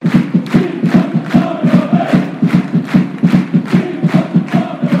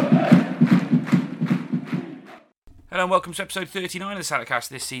welcome to episode 39 of the Saladcast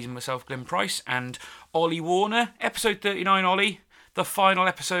this season. Myself, Glenn Price, and Ollie Warner. Episode 39, Ollie, the final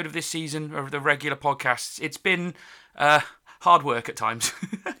episode of this season of the regular podcasts. It's been hard work at times.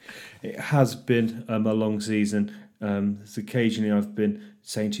 It has been a long season. Occasionally I've been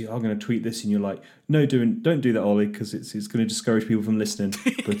saying to you, I'm going to tweet this, and you're like, no, don't do that, Ollie, because it's going to discourage people from listening.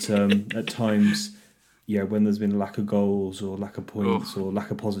 But at times, when there's been lack of goals or lack of points or lack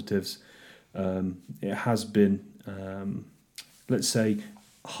of positives, it has been, let's say,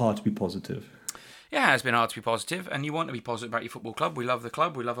 hard to be positive. Yeah, it has been hard to be positive, and you want to be positive about your football club. We love the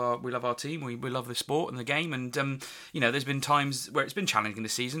club, we love our team, we love the sport and the game, and there's been times where it's been challenging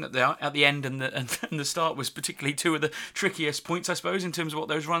this season. At the end and the start was particularly two of the trickiest points, I suppose, in terms of what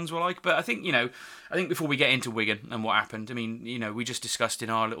those runs were like. But I think before we get into Wigan and what happened, we just discussed in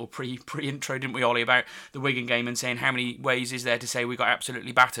our little pre-intro, didn't we, Ollie, about the Wigan game and saying how many ways is there to say we got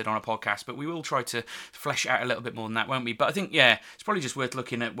absolutely battered on a podcast. But we will try to flesh it out a little bit more than that, won't we? But I think, it's probably just worth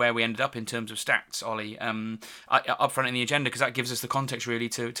looking at where we ended up in terms of stats, Ollie, up front in the agenda, because that gives us the context really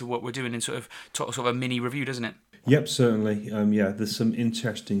to what we're doing in sort of a mini review, doesn't it? Yep, certainly. There's some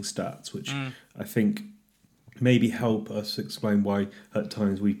interesting stats which I think maybe help us explain why at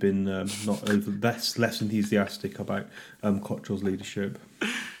times we've been less enthusiastic about Cottrell's leadership.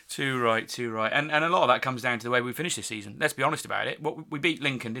 Too right. And a lot of that comes down to the way we finished this season. Let's be honest about it. We beat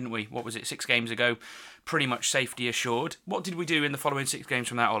Lincoln, didn't we? What was it, 6 games ago? Pretty much safety assured. What did we do in the following 6 games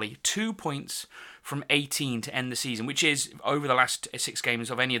from that, Ollie? 2 points from 18 to end the season, which is, over the last 6 games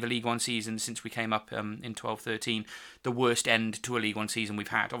of any of the League One seasons since we came up in 12-13, the worst end to a League One season we've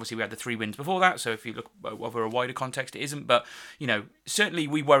had. Obviously, we had the 3 wins before that, so if you look over a wider context, it isn't. But, certainly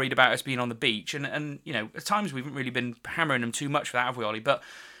we worried about us being on the beach, and at times we haven't really been hammering them too much for that, have we, Ollie? But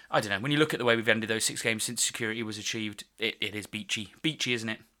I don't know, when you look at the way we've ended those 6 games since security was achieved, it is beachy. Beachy, isn't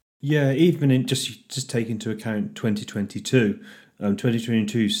it? Yeah, even in just take into account 2022.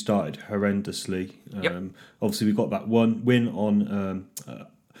 2022 started horrendously. Obviously, we got that one win on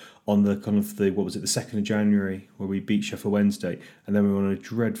the kind of the 2nd of January, where we beat Sheffield Wednesday, and then we were on a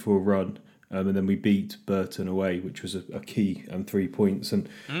dreadful run. And then we beat Burton away, which was a key 3 points. And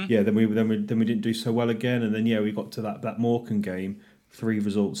then we didn't do so well again. And then we got to that Morecambe game, 3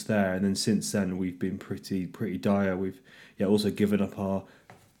 results there, and then since then we've been pretty dire. We've also given up our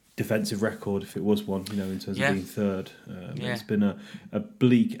defensive record, if it was one, in terms of being third. It's been a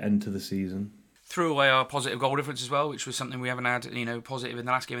bleak end to the season. Threw away our positive goal difference as well, which was something we haven't had, positive in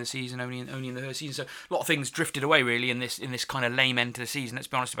the last game of the season, only in the first season. So a lot of things drifted away really in this kind of lame end to the season. Let's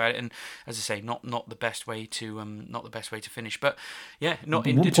be honest about it. And as I say, not the best way to finish. But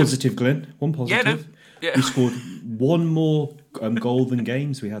one positive, Glenn. One positive. We scored one more goal than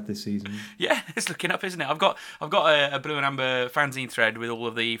games we had this season. Yeah, it's looking up, isn't it? I've got a blue and amber fanzine thread with all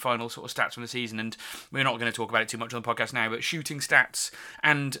of the final sort of stats from the season, and we're not going to talk about it too much on the podcast now. But shooting stats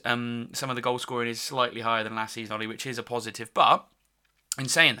and some of the goal scoring is slightly higher than last season, Ollie, which is a positive. But in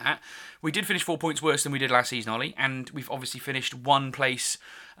saying that, we did finish 4 points worse than we did last season, Ollie, and we've obviously finished 1 place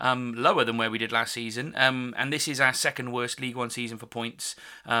lower than where we did last season. And this is our second worst League One season for points.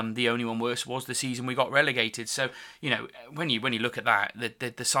 The only one worse was the season we got relegated. So, when you look at that,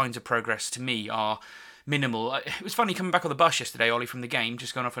 the signs of progress to me are minimal. It was funny coming back on the bus yesterday, Ollie, from the game,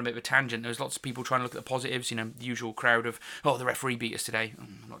 just going off on a bit of a tangent. There was lots of people trying to look at the positives, the usual crowd of, the referee beat us today.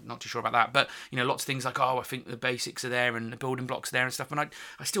 I'm not too sure about that, but, lots of things like, I think the basics are there and the building blocks are there and stuff. And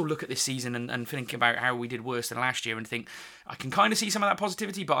I still look at this season and think about how we did worse than last year and think, I can kind of see some of that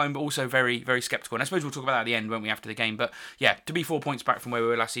positivity, but I'm also very, very sceptical. And I suppose we'll talk about that at the end, won't we, after the game. But yeah, to be 4 points back from where we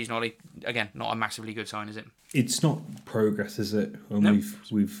were last season, Ollie, again, not a massively good sign, is it? It's not progress, is it? When no,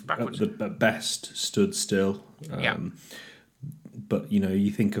 we've at best stood still. But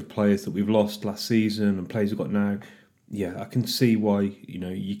you think of players that we've lost last season and players we've got now. Yeah, I can see why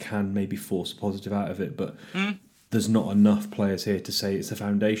you can maybe force a positive out of it, but there's not enough players here to say it's a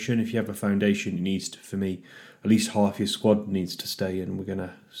foundation. If you have a foundation, it needs to, for me, at least half your squad needs to stay, and we're going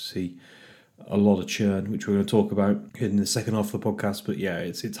to see a lot of churn, which we're going to talk about in the second half of the podcast. But yeah,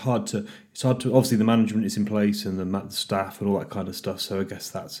 it's hard to obviously the management is in place and the staff and all that kind of stuff. So I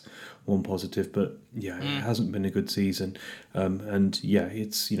guess that's one positive. But yeah, it hasn't been a good season. And yeah,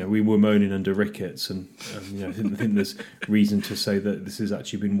 it's we were moaning under Ricketts, and I think there's reason to say that this has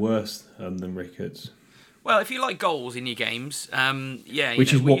actually been worse than Ricketts. Well, if you like goals in your games,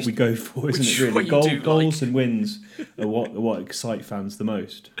 which is what we go for, isn't it? Really, goals and wins are what excite fans the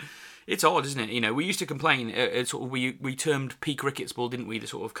most. It's odd, isn't it? We used to complain. We termed peak Ricketts ball, didn't we? The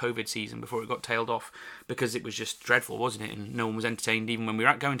sort of COVID season before it got tailed off, because it was just dreadful, wasn't it? And no one was entertained even when we were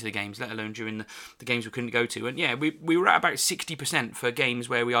out going to the games, let alone during the games we couldn't go to. And yeah, we were at about 60% for games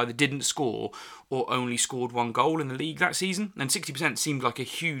where we either didn't score or only scored one goal in the league that season. And 60% seemed like a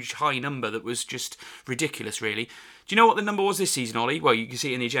huge high number that was just ridiculous, really. Do you know what the number was this season, Ollie? Well, you can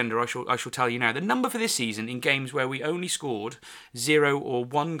see it in the agenda. I shall tell you now. The number for this season in games where we only scored 0 or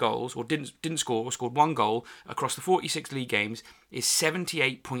 1 goals, or didn't score or scored 1 goal across the 46 league games, is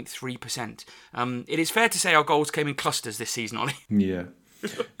 78.3%. It is fair to say our goals came in clusters this season, Ollie. Yeah,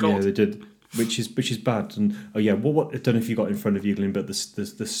 yeah, they did, which is bad. And what I don't know if you got in front of you, Glyn, but the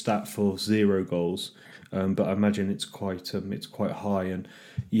stat for 0 goals. But I imagine it's quite high, and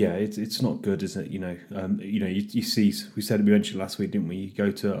yeah, it's not good, is it? You see, we mentioned last week, didn't we? You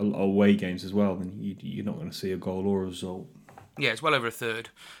go to away games as well, then you're not going to see a goal or a result. Yeah, it's well over a third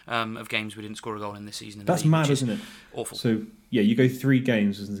of games we didn't score a goal in this season. That's mad, isn't it? Awful. So yeah, you go 3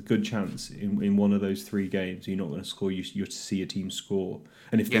 games, there's a good chance in one of those 3 games you're not going to score. You see a team score,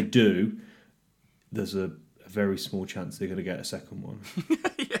 and if they do, there's a very small chance they're going to get a second one.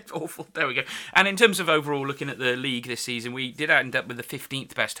 Yeah, awful. There we go. And in terms of overall looking at the league this season, we did end up with the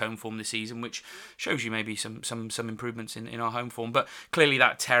 15th best home form this season, which shows you maybe some improvements in our home form. But clearly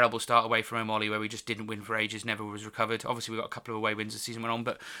that terrible start away from home, Ollie, where we just didn't win for ages, never was recovered. Obviously we got a couple of away wins as the season went on,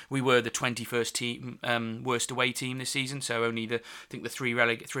 but we were the 21st team, worst away team this season. So only the 3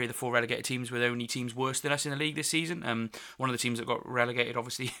 of the 4 relegated teams were the only teams worse than us in the league this season. One of the teams that got relegated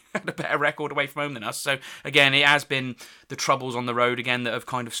obviously had a better record away from home than us. So again, it has been the troubles on the road again that have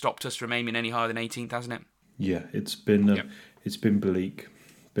kind of stopped us from aiming any higher than 18th, hasn't it? Yeah, it's been bleak.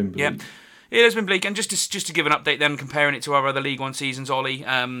 Yeah. It has been bleak, and just to give an update then, comparing it to our other League One seasons, Ollie,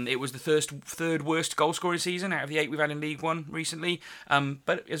 it was the third worst goal scoring season out of the 8 we've had in League One recently.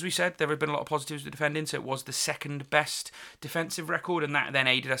 But as we said, there have been a lot of positives with defending, so it was the second best defensive record, and that then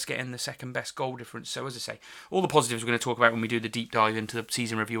aided us getting the second best goal difference. So as I say, all the positives we're going to talk about when we do the deep dive into the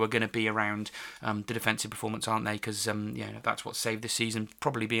season review are going to be around the defensive performance, aren't they? Because that's what saved this season,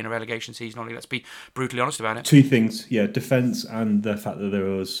 probably being a relegation season, Ollie. Let's be brutally honest about it. 2 things, defence and the fact that there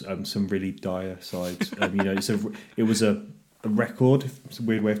was some really dire sides. It was a record. It's a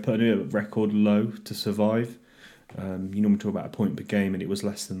weird way of putting it. A record low to survive. You normally talk about a point per game, and it was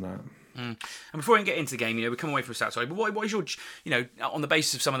less than that. And before we get into the game, we come away from stats. Sorry, but what is your, on the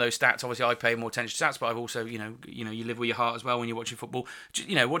basis of some of those stats? Obviously, I pay more attention to stats, but I've also, you live with your heart as well when you're watching football.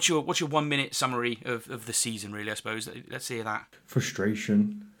 What's your 1 minute summary of the season? Really, I suppose. Let's hear that.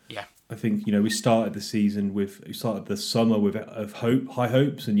 Frustration. Yeah. I think we started the summer with high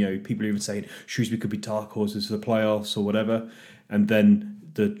hopes, and people are even saying Shrewsbury could be dark horses for the playoffs or whatever, and then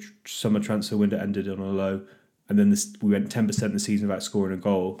the summer transfer window ended on a low, and then we went 10% of the season without scoring a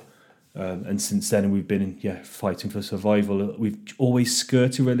goal, and since then we've been fighting for survival. We've always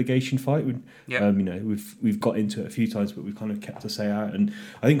skirted a relegation fight. We've got into it a few times, but we've kind of kept us out, and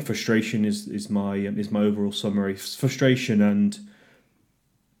I think frustration is my overall summary. Frustration and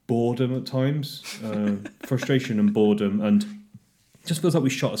boredom at times, frustration and boredom, and it just feels like we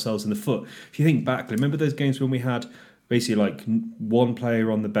shot ourselves in the foot. If you think back, remember those games when we had basically like 1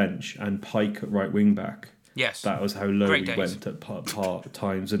 player on the bench and Pike at right wing back? Yes, that was how low we went at part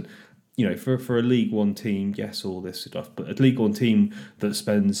times. And for a League One team, yes, all this stuff, but a League One team that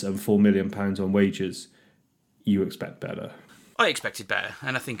spends £4 million on wages, you expect better. I expected better,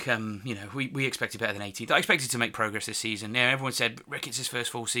 and I think we expected better than 18th. I expected to make progress this season. Everyone said Cottrell's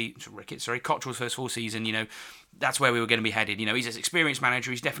first full season. That's where we were going to be headed. He's an experienced manager.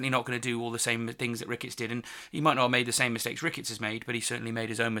 He's definitely not going to do all the same things that Ricketts did, and he might not have made the same mistakes Ricketts has made, but he certainly made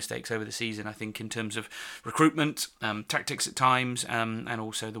his own mistakes over the season. I think in terms of recruitment, tactics at times, and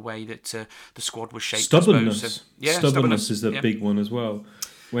also the way that the squad was shaped. Stubbornness. Stubbornness is the big one as well.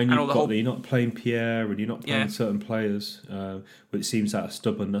 When you're not playing Pierre and you're not playing certain players, which seems out of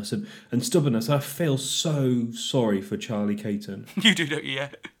stubbornness. And stubbornness, I feel so sorry for Charlie Caton. You do, don't you? Yeah.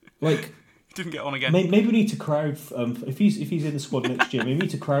 Like, didn't get on again. Maybe we need to if he's in the squad next year, maybe we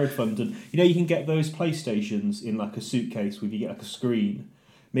need to crowdfund. And you can get those PlayStations in like a suitcase with you get like a screen.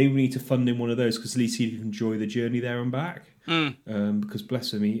 Maybe we need to fund him one of those because at least he can enjoy the journey there and back. Because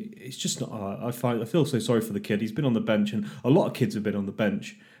bless him, it's just not hard. I feel so sorry for the kid. He's been on the bench, and a lot of kids have been on the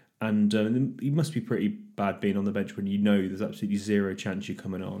bench, and he must be pretty bad being on the bench when there's absolutely zero chance you're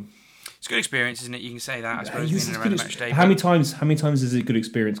coming on. It's a good experience, isn't it? You can say that, I suppose, being around a match day. How many times is it a good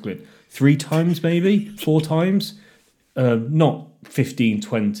experience, Glyn? 3 times, maybe? 4 times? Not 15,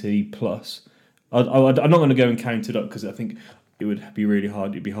 20 plus. I'm not going to go and count it up because I think it would be really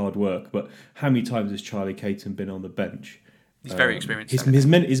hard. It'd be hard work. But how many times has Charlie Caton been on the bench? He's very experienced. His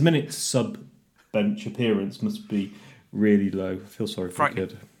minute sub bench appearance must be really low. I feel sorry for the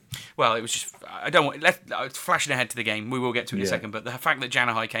kid. Well, it was just, I don't want, flashing ahead to the game, we will get to it in a second, but the fact that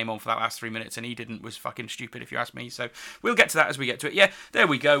Janahai came on for that last 3 minutes and he didn't was fucking stupid, if you ask me. So we'll get to that as we get to it. Yeah, there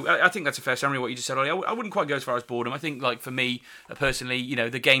we go. I think that's a fair summary of what you just said, Ollie. I wouldn't quite go as far as boredom. I think, like, for me, personally,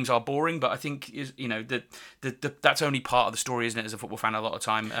 the games are boring, but I think, that's only part of the story, isn't it, as a football fan a lot of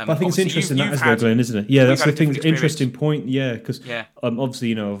time. But I think it's interesting that as well, Glenn, isn't it? Yeah, that's the thing. Interesting point, yeah, because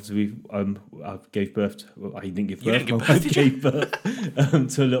obviously, I gave birth to, well, I didn't give birth, I gave birth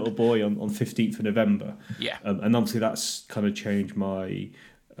to a little boy on 15th of November. Yeah. And obviously that's kind of changed my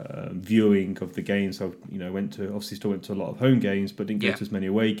viewing of the games. So, still went to a lot of home games, but didn't go to as many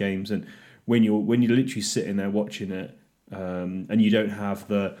away games. And when you're literally sitting there watching it, and you don't have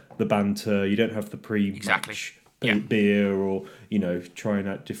the banter, you don't have the pre-match beer or trying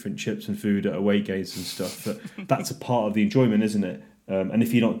out different chips and food at away games and stuff. That's a part of the enjoyment, isn't it? And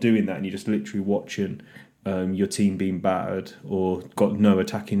if you're not doing that and you're just literally watching your team being battered or got no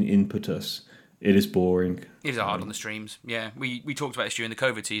attacking impetus, it is boring. It is hard on the streams. Yeah, we talked about this during the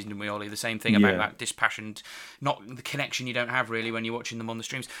COVID season, didn't we, Ollie? The same thing about that dispassioned, not the connection you don't have really when you're watching them on the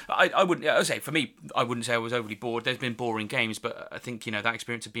streams. I wouldn't. I would say for me, I wouldn't say I was overly bored. There's been boring games, but I think that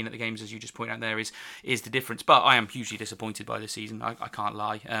experience of being at the games, as you just point out there, is the difference. But I am hugely disappointed by this season. I can't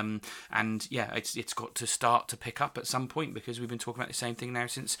lie. And yeah, it's got to start to pick up at some point because we've been talking about the same thing now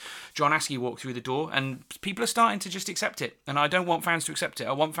since John Askey walked through the door, and people are starting to just accept it. And I don't want fans to accept it.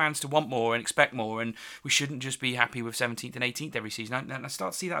 I want fans to want more and expect more, and we shouldn't just be happy with 17th and 18th every season. I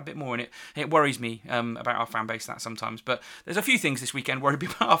start to see that a bit more, and it worries me about our fan base that sometimes. But there's a few things this weekend worry me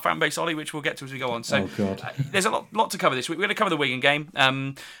about our fan base, Ollie, which we'll get to as we go on. So there's a lot to cover this week. We're going to cover the Wigan game.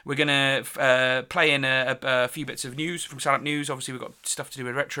 We're going to play in a few bits of news from Salop News. Obviously, we've got stuff to do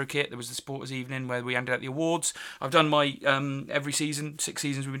with Retro Kit. There was the Supporters Evening where we handed out the awards. I've done my every season, 6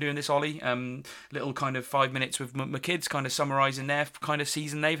 seasons we've been doing this, Ollie. Little kind of 5 minutes with my kids, kind of summarising their kind of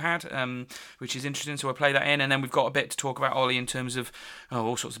season they've had, which is interesting. So I play that in, and then we've got a bit to talk about, Ollie, in terms of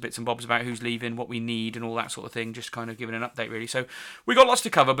all sorts of bits and bobs about who's leaving, what we need, and all that sort of thing. Just kind of giving an update, really. So we got lots to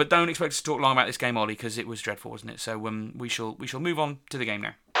cover, but don't expect us to talk long about this game, Ollie, because it was dreadful, wasn't it? So we shall move on to the game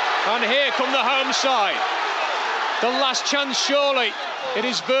now. And here come the home side. The last chance, surely. It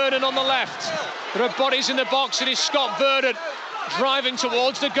is Vernon on the left. There are bodies in the box. It is Scott Vernon driving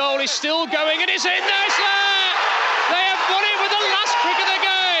towards the goal. He's still going. It is in there. It's there. They have won it with the last kick of the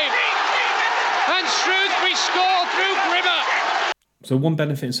game. And Shrewsbury score through Grimmer. So one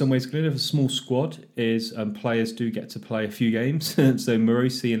benefit in some ways, Glenn, of a small squad is players do get to play a few games. So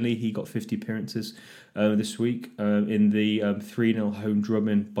Morosi and Leahy got 50 appearances this week in the 3-0 home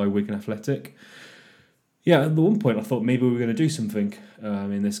drubbing by Wigan Athletic. Yeah, at one point I thought maybe we were going to do something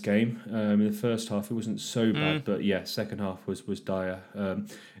in this game. In the first half it wasn't so bad, but yeah, second half was dire.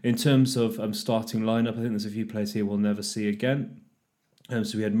 In terms of starting lineup, I think there's a few players here we'll never see again.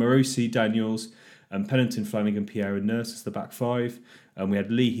 So we had Morosi, Daniels, Pennington, Flanagan, Pierre and Nurse as the back five. We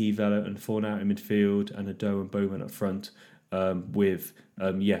had Leahy, Vella and Fornau in midfield, and Ado and Bowman up front. With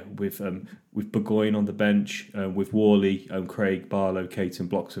Burgoyne on the bench, with Worley, Craig, Barlow, Caton,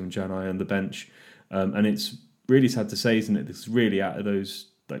 Bloxham, and Janai on the bench. And it's really sad to say, isn't it? This is really out of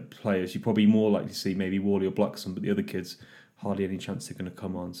those players, you're probably more likely to see maybe Worley or Bloxham, but the other kids, hardly any chance they're going to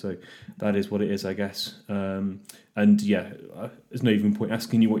come on. So that is what it is, I guess. And yeah, there's no even point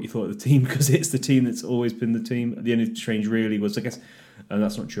asking you what you thought of the team, because it's the team that's always been the team. The only change really was, I guess, and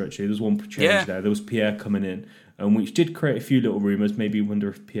that's not true actually, there was one change there. There was Pierre coming in, which did create a few little rumours. Maybe you wonder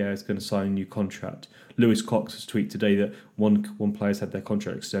if Pierre is going to sign a new contract. Lewis Cox has tweeted today that one player's had their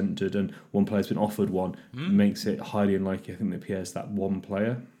contract extended and one player's been offered one. Makes it highly unlikely, I think, that Pierre's that one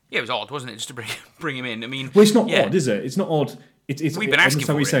player. Yeah, it was odd, wasn't it, just to bring him in? I mean, well, it's not odd, is it? It's not odd. We've been asking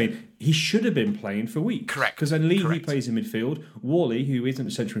for it. Saying he should have been playing for weeks. Correct. Because then Leahy plays in midfield. Worley, who isn't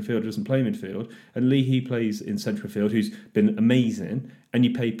a central midfielder, doesn't play midfield. And Leahy plays in central midfield, who's been amazing. And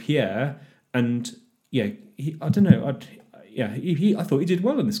you play Pierre, and I don't know. I thought he did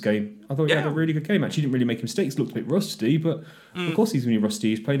well in this game. I thought he had a really good game. Actually, didn't really make mistakes. Looked a bit rusty, but of course he's going to be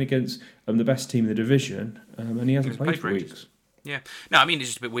rusty. He's playing against the best team in the division, and he hasn't played for weeks. Yeah. No, I mean, it's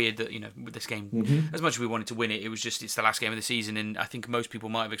just a bit weird that, with this game, as much as we wanted to win it, it's the last game of the season, and I think most people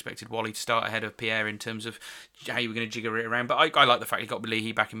might have expected Wally to start ahead of Pierre in terms of how you were going to jigger it around. But I like the fact he got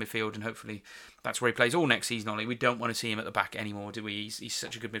Leahy back in midfield, and hopefully that's where he plays all next season, Ollie. We don't want to see him at the back anymore, do we? He's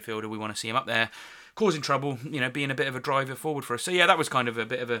such a good midfielder. We want to see him up there causing trouble, being a bit of a driver forward for us. So yeah, that was kind of a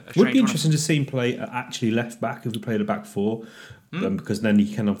bit of a strange Would be interesting to see him play actually left back if we played a back four, because then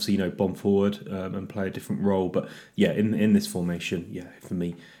he can obviously bomb forward and play a different role. But yeah, in this formation, for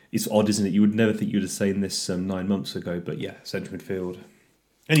me, it's odd, isn't it? You would never think you'd have seen this 9 months ago. But yeah, central midfield.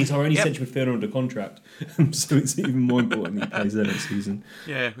 And he's our only central midfielder under contract, so it's even more important that he plays there next season.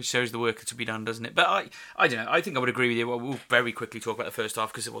 Yeah, which shows the work to be done, doesn't it? But I don't know. I think I would agree with you. Well, we'll very quickly talk about the first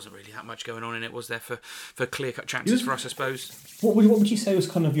half because there wasn't really that much going on in it, was there, for clear-cut chances for us, I suppose. What would you say was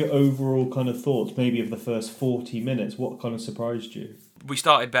kind of your overall kind of thoughts, maybe of the first 40 minutes? What kind of surprised you? We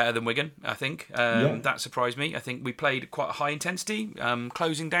started better than Wigan, I think. That surprised me. I think we played quite a high intensity,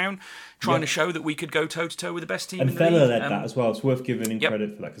 closing down, trying to show that we could go toe-to-toe with the best team in the league. And Vela led that as well. It's worth giving him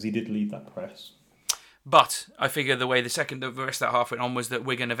credit for that because he did lead that press. But I figure the way the rest of that half went on was that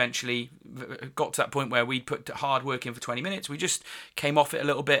Wigan eventually got to that point where we put hard work in for 20 minutes. We just came off it a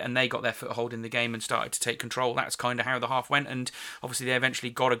little bit and they got their foothold in the game and started to take control. That's kind of how the half went, and obviously they eventually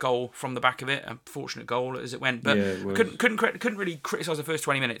got a goal from the back of it, a fortunate goal as it went. But couldn't really criticise the first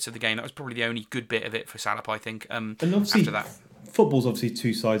 20 minutes of the game. That was probably the only good bit of it for Salop, I think. And obviously, after that, football's obviously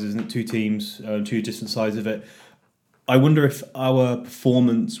two sides, isn't it? Two teams, two different sides of it. I wonder if our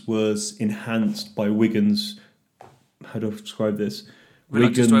performance was enhanced by Wigan's, how do I describe this?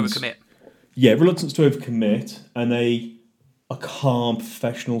 Reluctance to overcommit. Yeah, reluctance to overcommit and a calm,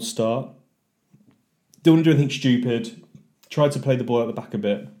 professional start. Don't want to do anything stupid. Tried to play the ball at the back a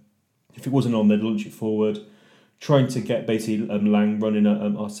bit. If it wasn't on, they'd launch it forward. Trying to get basically Lang running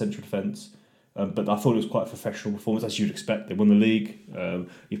at our central defence. But I thought it was quite a professional performance, as you'd expect. They won the league. A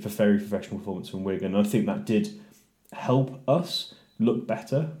very professional performance from Wigan. And I think that did help us look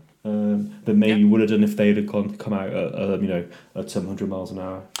better than maybe would have done if they'd have come out at 700 miles an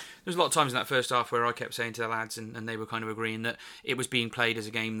hour. There's a lot of times in that first half where I kept saying to the lads, and they were kind of agreeing that it was being played as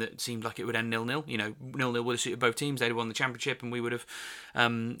a game that seemed like it would end 0-0. 0-0 would have suited both teams. They'd have won the championship, and we would have,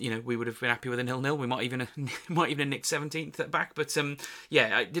 we would have been happy with a 0-0. We might even have nicked 17th at back, but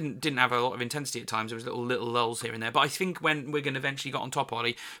it didn't have a lot of intensity at times. There was little lulls here and there. But I think when Wigan eventually got on top,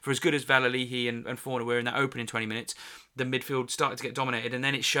 Ollie, for as good as Vela, Leahy and Forner were in that opening 20 minutes, the midfield started to get dominated, and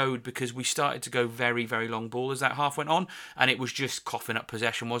then it showed because we started to go very, very long ball as that half went on, and it was just coughing up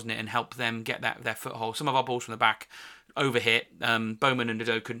possession, wasn't it, and helped them get their foothold. Some of our balls from the back overhit. Bowman and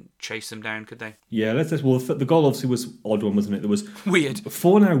Nadeau couldn't chase them down, could they? Yeah, the goal obviously was an odd one, wasn't it? There was weird.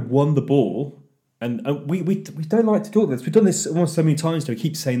 Fornau won the ball, and we don't like to talk about this. We've done this almost so many times now. We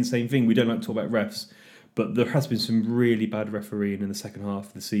keep saying the same thing. We don't like to talk about refs, but there has been some really bad refereeing in the second half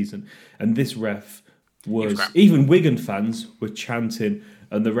of the season, and this ref was even Wigan fans were chanting,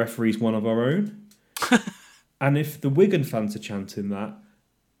 and the referee's one of our own. And if the Wigan fans are chanting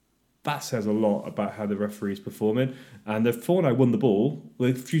that says a lot about how the referee is performing. And the Fornau won the ball.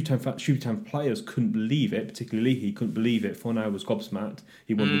 The Shootown players couldn't believe it, particularly he couldn't believe it. Fornau was gobsmacked.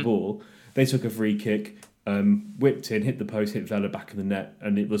 He won the ball. They took a free kick, whipped in, hit the post, hit Vela back in the net,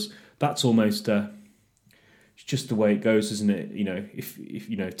 and that's almost. It's just the way it goes, isn't it? If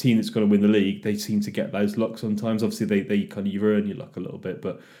a team that's going to win the league, they seem to get those lucks sometimes. Obviously, they kind of earn your luck a little bit,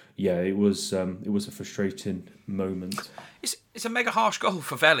 but yeah, it was a frustrating moment. It's a mega harsh goal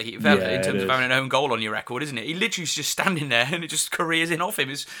for Vela in terms of having an own goal on your record, isn't it? He literally is just standing there and it just careers in off him.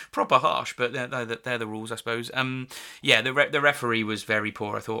 It's proper harsh, but they're the rules, I suppose. The referee was very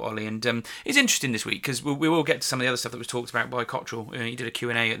poor, I thought, Ollie, and it's interesting this week because we will get to some of the other stuff that was talked about by Cottrell. He did a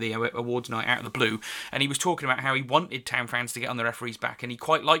Q&A at the awards night out of the blue, and he was talking about how he wanted Town fans to get on the referee's back, and he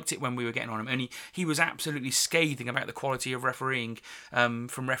quite liked it when we were getting on him, and he was absolutely scathing about the quality of refereeing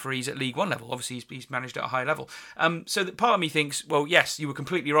from referees at League One level. Obviously, he's managed at a high level. So that part of me thinks, well, yes, you were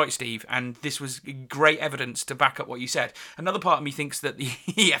completely right, Steve, and this was great evidence to back up what you said. Another part of me thinks that the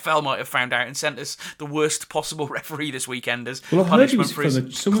EFL might have found out and sent us the worst possible referee this weekend as punishment for his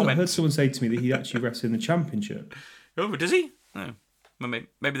comments. I heard someone say to me that he actually refs in the Championship. Oh, does he? No.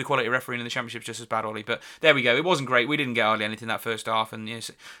 Maybe the quality of refereeing in the Championship is just as bad, Ollie. But there we go. It wasn't great. We didn't get hardly anything that first half, and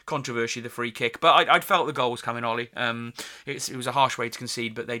controversy, the free kick. But I'd felt the goal was coming, Ollie. It was a harsh way to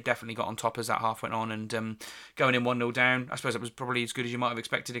concede, but they definitely got on top as that half went on, and going in 1-0 down. I suppose that was probably as good as you might have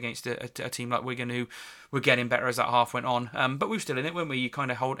expected against a team like Wigan, who were getting better as that half went on. But we were still in it, weren't we? You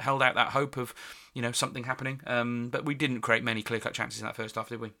kind of held out that hope of something happening. But we didn't create many clear-cut chances in that first half,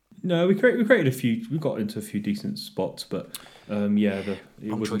 did we? No, we created a few. We got into a few decent spots, but it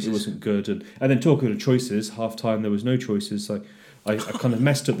wasn't good. And then talking of choices, half time there was no choices. So I kind of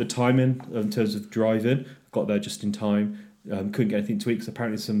messed up the timing in terms of driving. Got there just in time. couldn't get anything to eat because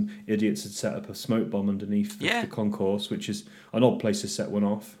apparently some idiots had set up a smoke bomb underneath the concourse, which is an odd place to set one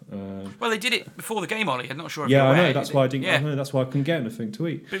off. Well, they did it before the game, Ollie. I'm not sure if you're aware. I know. That's why I didn't. I know, that's why I couldn't get anything to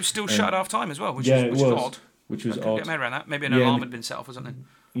eat. But it was still shut at half time as well, which was odd. Which was I odd. couldn't get my head around that. Maybe an alarm had been set off or something.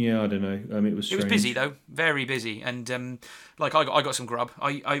 Yeah, I don't know. It was strange. It was busy though, very busy, and I got some grub.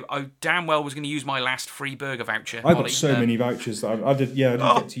 I damn well was going to use my last free burger voucher. I got so many vouchers that I did. Yeah, I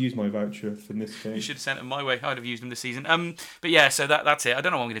didn't get to use my voucher for this game. You should have sent them my way. I'd have used them this season. But yeah, so that's it. I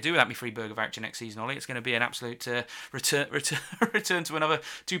don't know what I'm going to do without my free burger voucher next season, Ollie. It's going to be an absolute return to another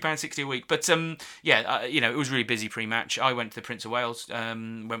 £2.60 a week. But it was really busy pre-match. I went to the Prince of Wales,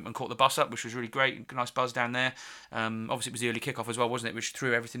 went and caught the bus up, which was really great. Nice buzz down there. Obviously, it was the early kickoff as well, wasn't it? Which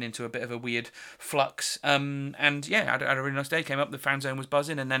threw everything into a bit of a weird flux. And yeah, I had a really nice day. Came up, the fan zone was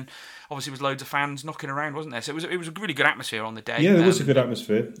buzzing, and then obviously was loads of fans knocking around, wasn't there? So it was a really good atmosphere on the day. Yeah, it was a good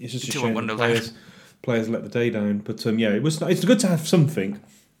atmosphere. It's just a shame that players let the day down. But it's good to have something.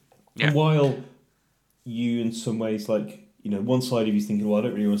 Yeah. And while you, in some ways, one side of you's thinking, well, I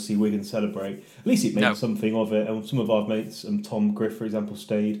don't really want to see Wigan celebrate. At least it made something of it. And some of our mates, Tom Griff, for example,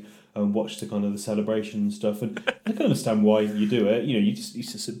 stayed and watched the kind of the celebration and stuff. And I can understand why you do it. It's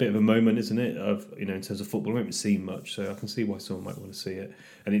just a bit of a moment, isn't it? Of in terms of football, we haven't seen much, so I can see why someone might want to see it.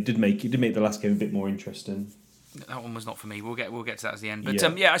 And it did make the last game a bit more interesting. That one was not for me. We'll get to that at the end. But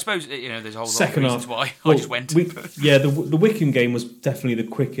I suppose there's a whole lot of reasons why I just went. The Wycombe game was definitely the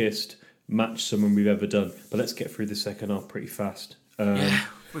quickest match summon we've ever done. But let's get through the second half pretty fast. There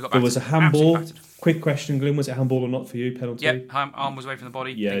was a handball. Quick question, Glyn, was it handball or not for you? Penalty? Yep, arm was away from the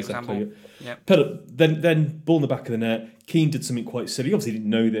body. Yeah, exactly. Yep. Then ball in the back of the net. Keane did something quite silly. He obviously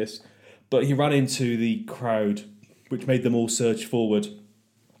didn't know this, but he ran into the crowd, which made them all surge forward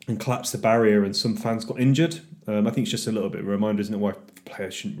and collapse the barrier, and some fans got injured. I think it's just a little bit of a reminder, isn't it, why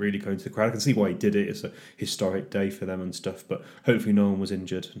players shouldn't really go into the crowd. I can see why he did it. It's a historic day for them and stuff, but hopefully no one was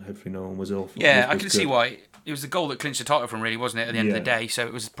injured and hopefully no one was ill. Yeah, I can see why. It was the goal that clinched the title from, really, wasn't it, at the end of the day? So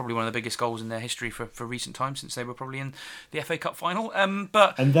it was probably one of the biggest goals in their history for recent times, since they were probably in the FA Cup final.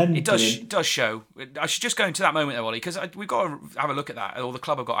 But it does show. I should just go into that moment, though, Ollie, because we've got to have a look at that, or the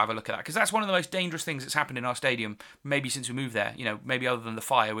club have got to have a look at that, because that's one of the most dangerous things that's happened in our stadium, maybe since we moved there, maybe other than the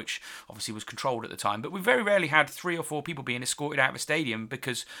fire, which obviously was controlled at the time. But we've very rarely had 3 or 4 people being escorted out of a stadium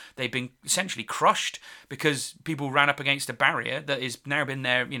because they've been essentially crushed, because people ran up against a barrier that has now been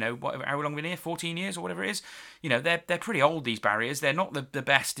there, how long been here, 14 years or whatever it is. They're pretty old, these barriers. They're not the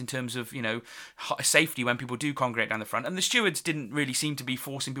best in terms of, safety when people do congregate down the front. And the stewards didn't really seem to be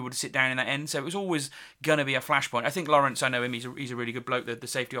forcing people to sit down in that end, so it was always going to be a flashpoint. I think Lawrence, I know him, he's a really good bloke, the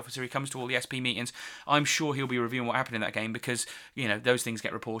safety officer. He comes to all the SP meetings. I'm sure he'll be reviewing what happened in that game, because, those things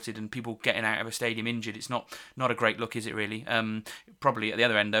get reported, and people getting out of a stadium injured, it's not a great look, is it really? Probably at the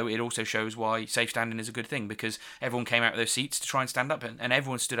other end, though, it also shows why safe standing is a good thing, because everyone came out of those seats to try and stand up, and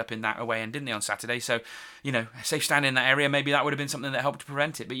everyone stood up in that away end, didn't they, on Saturday? So, safe standing in that area, maybe that would have been something that helped to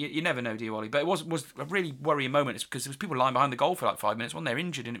prevent it. But you never know, do you, Ollie? But it was a really worrying moment. It's because there was people lying behind the goal for like 5 minutes when they're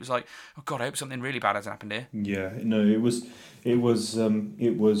injured, and it was like, oh God, I hope something really bad hasn't happened here. Yeah, no, it was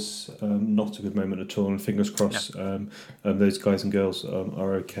not a good moment at all. And fingers crossed, those guys and girls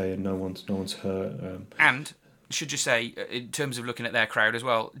are okay, and no one's hurt. And should just say, in terms of looking at their crowd as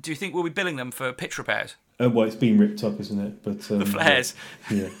well, do you think we'll be billing them for pitch repairs? Well, it's been ripped up, isn't it? But the flares.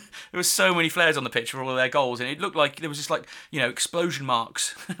 Yeah. There was so many flares on the pitch for all of their goals, and it looked like there was just explosion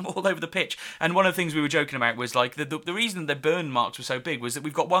marks all over the pitch. And one of the things we were joking about was the reason the burn marks were so big was that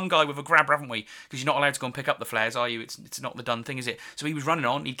we've got one guy with a grabber, haven't we? Because you're not allowed to go and pick up the flares, are you? It's not the done thing, is it? So he was running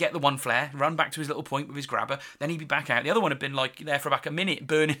on. He'd get the one flare, run back to his little point with his grabber, then he'd be back out. The other one had been there for about a minute,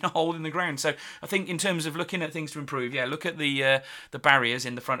 burning a hole in the ground. So I think in terms of looking at things to improve, look at the barriers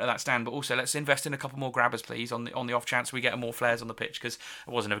in the front of that stand, but also let's invest in a couple more grabbers, please, on the off chance we get more flares on the pitch, because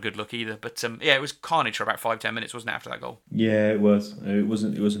it wasn't a good look either. But it was carnage for about 5-10 minutes, wasn't it, after that goal? Yeah, it was. It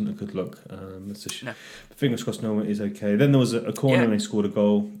wasn't a good look. No. Fingers crossed no one is okay. Then there was a corner and they scored a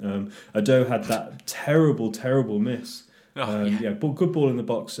goal. Ado had that terrible miss. Good ball in the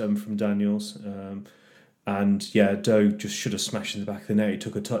box from Daniels. Ado just should have smashed in the back of the net. He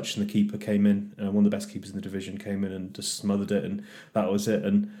took a touch and the keeper came in. One of the best keepers in the division came in and just smothered it, and that was it.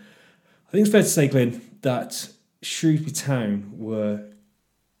 And I think it's fair to say, Glyn, that Shrewsbury Town were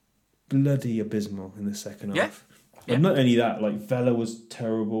bloody abysmal in the second half. Yeah. And not only that, Vela was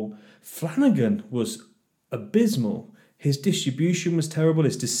terrible. Flanagan was abysmal. His distribution was terrible.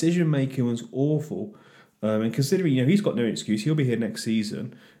 His decision making was awful. And considering he's got no excuse, he'll be here next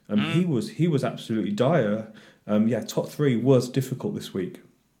season. He was absolutely dire. Top 3 was difficult this week.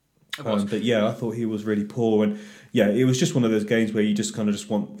 It was. But yeah, I thought he was really poor, and yeah, it was just one of those games where you just kind of just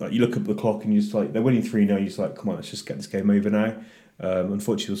want, like, you look at the clock and you're just like, they're winning 3-0, you're just like, come on, let's just get this game over now.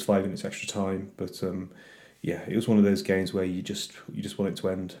 Unfortunately, it was 5 minutes extra time, but yeah, it was one of those games where you just want it to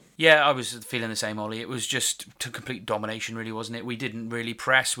end. Yeah, I was feeling the same, Ollie. It was just complete domination, really, wasn't it? We didn't really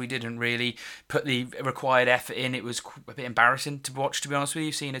press. We didn't really put the required effort in. It was a bit embarrassing to watch, to be honest with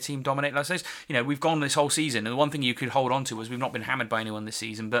you, seeing a team dominate like this. You know, we've gone this whole season, and the one thing you could hold on to was we've not been hammered by anyone this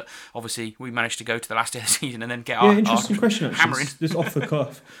season, but obviously we managed to go to the last day of the season and then get our interesting question, actually. hammering. This off the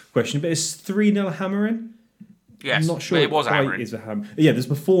cuff question, but is 3-0 hammering? Yes, I'm not sure it was a quite hammering. is a hammer. Yeah, there's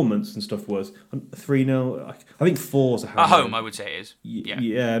performance and stuff was 3-0. I think 4's a hammer. At home, I would say it is.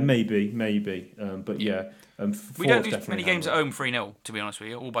 Yeah, maybe. But yeah, we don't do definitely many games at home 3-0. To be honest with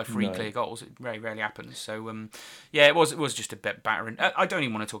you, all by 3 clear goals. It very rarely happens. So yeah, it was just a bit battering. I don't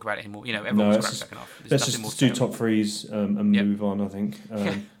even want to talk about it anymore. You know, everyone's got second half. Let's just do top threes and move on, I think.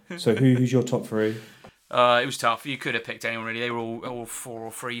 So who's your top three? It was tough. You could have picked anyone really. They were all 4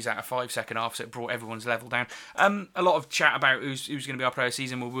 or 3s out of 5 second half, so it brought everyone's level down. A lot of chat about who's going to be our player of the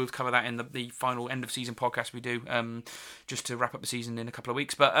season. We'll cover that in the final end of season podcast we do, just to wrap up the season in a couple of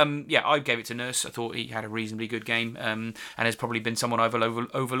weeks. But yeah, I gave it to Nurse. I thought he had a reasonably good game, and has probably been someone I've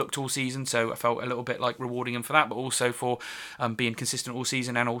overlooked all season. So I felt a little bit like rewarding him for that, but also for being consistent all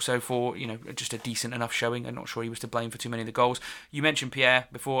season, and also for just a decent enough showing. I'm not sure he was to blame for too many of the goals. You mentioned Pierre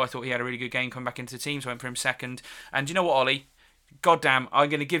before. I thought he had a really good game coming back into the team, so I went for him second. And you know what, Ollie? Goddamn, I'm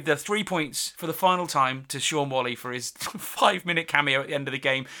going to give the 3 points for the final time to Sean Whalley for his 5-minute cameo at the end of the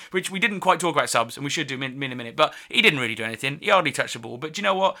game, which we didn't quite talk about subs, and we should do in a minute, but he didn't really do anything. He hardly touched the ball. But do you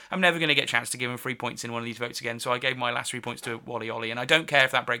know what? I'm never going to get a chance to give him 3 points in one of these votes again, so I gave my last 3 points to Whalley Ollie, and I don't care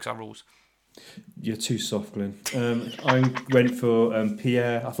if that breaks our rules. You're too soft, Glenn. I went for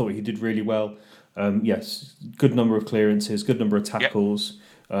Pierre. I thought he did really well. Yes, good number of clearances, good number of tackles. Yep.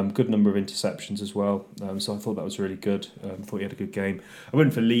 Good number of interceptions as well, so I thought that was really good. Thought he had a good game. I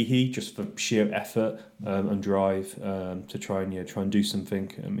went for Leahy just for sheer effort and drive to try and do something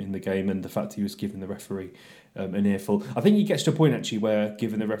in the game, and the fact he was giving the referee an earful. I think he gets to a point actually where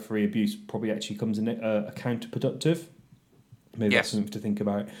giving the referee abuse probably actually comes in counterproductive. Maybe that's something to think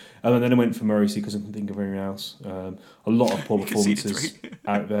about. And then I went for Morrissey because I couldn't think of anyone else. A lot of poor performances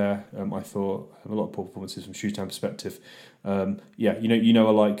out there. I thought a lot of poor performances from shootout perspective. I like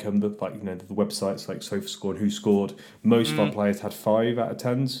the websites like SofaScore and Who Scored. Most of our players had 5 out of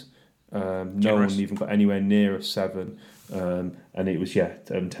 10s. No one even got anywhere near a 7. And it was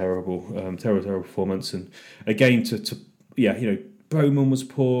terrible performance. And again Bowman was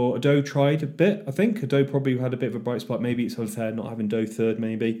poor. Ado tried a bit, I think. Ado probably had a bit of a bright spot. Maybe it's unfair not having Doe third,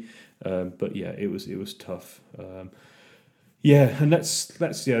 maybe. But yeah, it was tough. And let's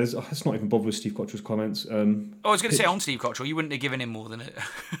not even bother with Steve Cottrell's comments. I was going to say on Steve Cottrell, you wouldn't have given him more than a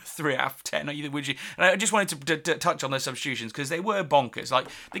 3 out of 10, either, would you? And I just wanted to touch on the substitutions because they were bonkers. Like,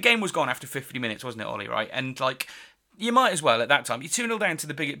 the game was gone after 50 minutes, wasn't it, Ollie? Right, and like, you might as well at that time. You're 2-0 down to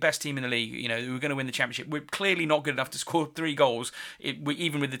the best team in the league. You know, who were going to win the championship. We're clearly not good enough to score 3 goals,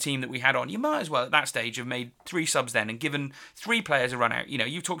 even with the team that we had on. You might as well at that stage have made 3 subs then and given 3 players a run out. You know,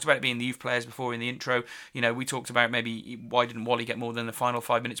 you talked about it being the youth players before in the intro. You know, we talked about maybe why didn't Whalley get more than the final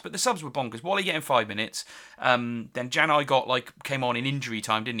 5 minutes, but the subs were bonkers. Whalley getting 5 minutes. Then Janai came on in injury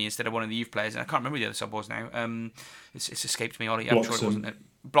time, didn't he, instead of one of the youth players? And I can't remember who the other sub was now. It's escaped me, Ollie. I'm sure it wasn't.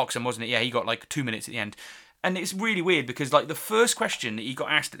 Bloxham, wasn't it? Yeah, he got 2 minutes at the end. And it's really weird because the first question that he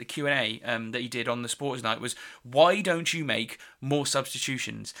got asked at the Q&A that he did on the Sports Night was, why don't you make more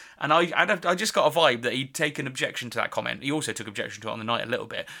substitutions? And I just got a vibe that he'd taken objection to that comment. He also took objection to it on the night a little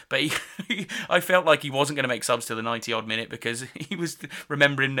bit. But I felt like he wasn't going to make subs till the 90-odd minute because he was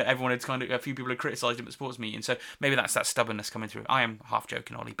remembering that everyone had a few people had criticised him at sports meetings. So maybe that's that stubbornness coming through. I am half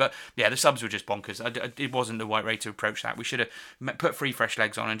joking, Ollie. But yeah, the subs were just bonkers. It wasn't the right way to approach that. We should have put 3 fresh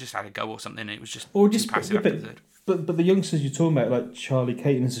legs on and just had a go or something. It was just passive. But the youngsters you're talking about, like Charlie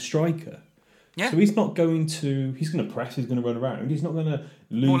Caton, is a striker. Yeah. So he's not going to... He's going to press, he's going to run around. He's not going to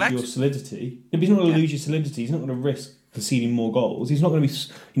lose your solidity. If he's not going to lose your solidity, he's not going to risk conceding more goals. He's not going to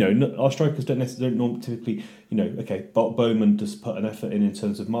be... our strikers don't typically... Bowman does put an effort in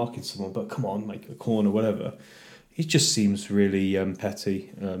terms of marking someone, but come on, like a corner, whatever. It just seems really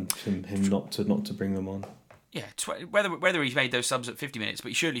petty from him not to bring them on. Yeah, whether he's made those subs at 50 minutes, but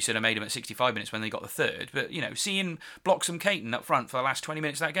he surely should have made them at 65 minutes when they got the third. But, seeing Bloxham Caton up front for the last 20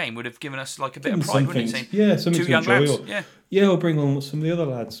 minutes of that game would have given us a bit of pride, wouldn't it? Yeah, something 2 young enjoy. lads. Or bring on some of the other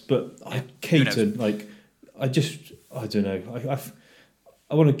lads. But Caton, I don't know.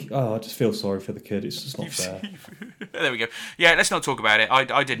 I just feel sorry for the kid. It's just not fair. There we go. Yeah, let's not talk about it.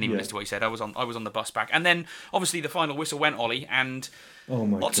 I didn't even listen to what he said. I was on the bus back, and then obviously the final whistle went, Ollie, and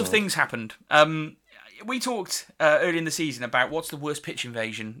lots of things happened. We talked early in the season about what's the worst pitch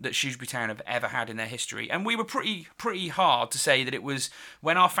invasion that Shrewsbury Town have ever had in their history, and we were pretty hard to say that it was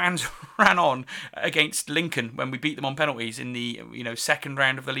when our fans ran on against Lincoln when we beat them on penalties in the second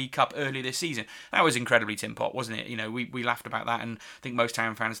round of the League Cup earlier this season. That was incredibly tin pot, wasn't it? We laughed about that, and I think most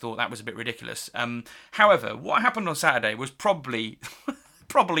Town fans thought that was a bit ridiculous. However, what happened on Saturday was probably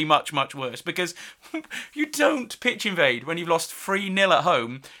much, much worse, because you don't pitch invade when you've lost 3-0 at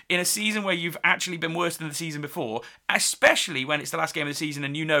home in a season where you've actually been worse than the season before, especially when it's the last game of the season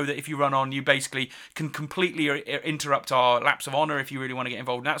and you know that if you run on, you basically can completely interrupt our lapse of honour if you really want to get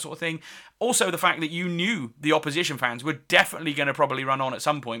involved in that sort of thing. Also, the fact that you knew the opposition fans were definitely going to probably run on at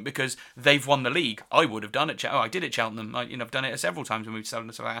some point because they've won the league. I would have done it. I did at Cheltenham. I've done it several times when we've done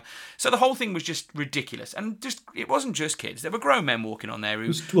it. So the whole thing was just ridiculous, and it wasn't just kids. There were grown men walking on there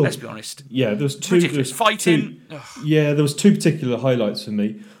who, let's be honest, there was two ridiculous fighting. There was two particular highlights for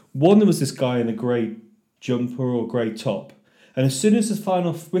me. One, there was this guy in a grey jumper or grey top, and as soon as the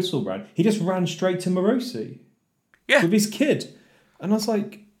final whistle ran, he just ran straight to Morosi. Yeah, with his kid, and I was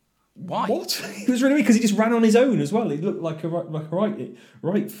like, why? What? It was really weird because he just ran on his own as well. He looked like a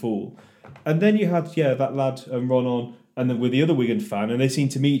right fool. And then you had that lad run on, and then with the other Wigan fan, and they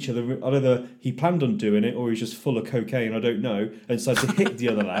seemed to meet each other. Either he planned on doing it, or he's just full of cocaine. I don't know. And decided to hit the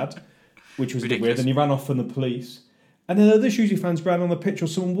other lad, which was a bit weird. And he ran off from the police. And then other Shrewsbury fans ran on the pitch, or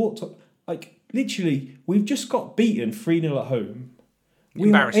someone walked up. Like literally, we've just got beaten 3-0 at home.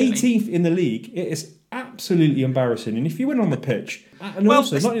 We are 18th in the league. It is absolutely embarrassing. And if you went on the pitch, and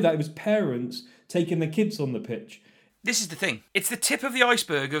also not only that, it was parents taking their kids on the pitch. This is the thing. It's the tip of the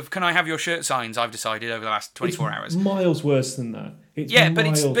iceberg of "Can I have your shirt?" signs. I've decided over the last 24 hours. Miles worse than that.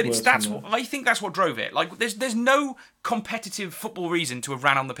 I think that's what drove it. Like, there's no competitive football reason to have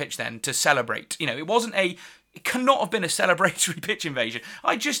ran on the pitch then to celebrate. It cannot have been a celebratory pitch invasion.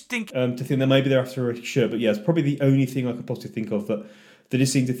 I just think to think that maybe they're after a shirt, but yeah, it's probably the only thing I could possibly think of that. They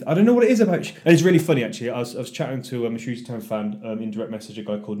just seem to. I don't know what it is about. And it's really funny actually. I was chatting to a Shrewsbury Town fan in direct message, a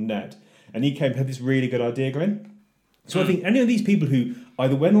guy called Ned, and he had this really good idea, Glenn. So I think any of these people who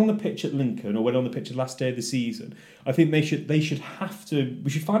either went on the pitch at Lincoln or went on the pitch the last day of the season, I think we should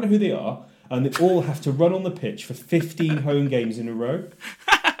find out who they are, and they all have to run on the pitch for 15 home games in a row.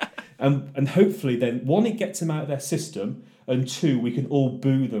 And hopefully then, one, it gets them out of their system, and two, we can all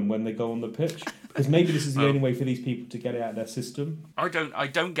boo them when they go on the pitch. Because maybe this is the only way for these people to get it out of their system. I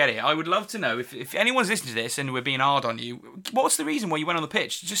don't get it. I would love to know if anyone's listening to this and we're being hard on you. What's the reason why you went on the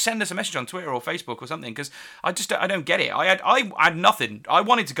pitch? Just send us a message on Twitter or Facebook or something. Because I don't get it. I had nothing. I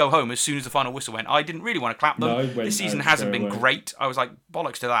wanted to go home as soon as the final whistle went. I didn't really want to clap them. This season hasn't been great. I was like,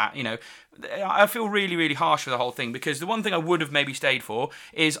 bollocks to that. I feel really, really harsh for the whole thing, because the one thing I would have maybe stayed for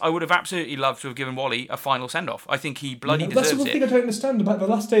is I would have absolutely loved to have given Wally a final send-off. I think he bloody deserves it. That's the one thing I don't understand about the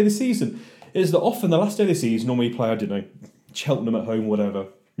last day of the season, is that often the last day of the season, normally you play, I don't know, Cheltenham at home, whatever,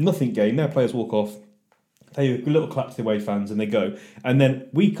 nothing game, their players walk off, they do a little clap to the away fans and they go. And then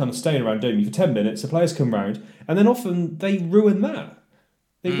we kind of stay around, don't we, for 10 minutes, the players come round, and then often they ruin that.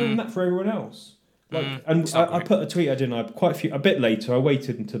 They ruin that for everyone else. I put a tweet out, didn't I? A bit later. I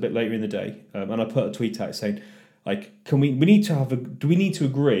waited until a bit later in the day, and I put a tweet out saying, like, do we need to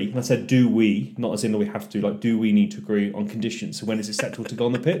agree? And I said, do we? Not as in that we have to. Like, do we need to agree on conditions? So when is it acceptable to go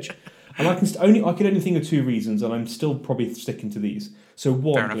on the pitch? And I could only think of two reasons, and I'm still probably sticking to these. So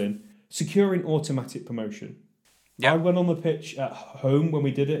one, Glenn, securing automatic promotion. Yep. I went on the pitch at home when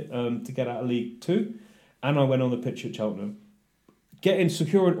we did it to get out of League 2, and I went on the pitch at Cheltenham.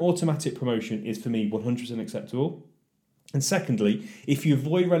 Securing automatic promotion is for me 100% acceptable. And secondly, if you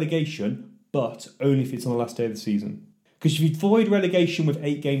avoid relegation, but only if it's on the last day of the season. Because if you avoid relegation with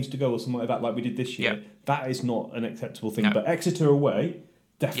 8 games to go or something like that, like we did this year, that is not an acceptable thing. No. But Exeter away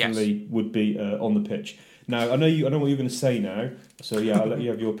definitely would be on the pitch. Now, I know what you're going to say now, so I'll let you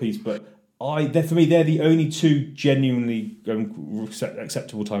have your piece. But for me, they're the only two genuinely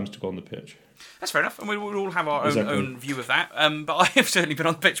acceptable times to go on the pitch. That's fair enough, and we'll all have our own view of that. But I have certainly been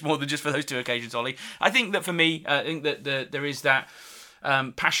on the pitch more than just for those two occasions, Ollie. I think that for me, there is that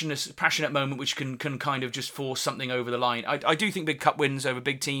passionate moment which can kind of just force something over the line. I do think big cup wins over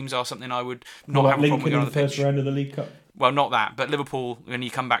big teams are something I would not have a problem with on the pitch. First round of the League Cup. Well, not that, but Liverpool, when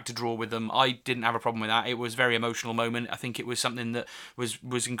you come back to draw with them, I didn't have a problem with that. It was a very emotional moment. I think it was something that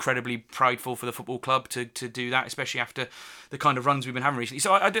was incredibly prideful for the football club to do that, especially after the kind of runs we've been having recently.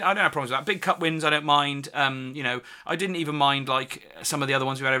 So I don't have problems with that. Big cup wins, I don't mind. I didn't even mind like some of the other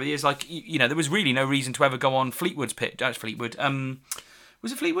ones we've had over the years. Like, there was really no reason to ever go on Fleetwood's pitch. That's Fleetwood.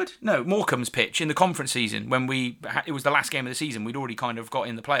 Was it Fleetwood? No, Morecambe's pitch in the conference season when it was the last game of the season. We'd already kind of got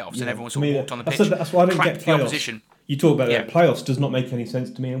in the playoffs and everyone sort of walked on the pitch. That's why I don't get the playoffs. opposition. You talk about that. Playoffs does not make any sense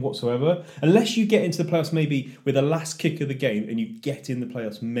to me whatsoever. Unless you get into the playoffs maybe with the last kick of the game and you get in the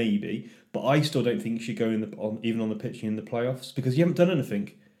playoffs maybe. But I still don't think you should go even on the pitch in the playoffs because you haven't done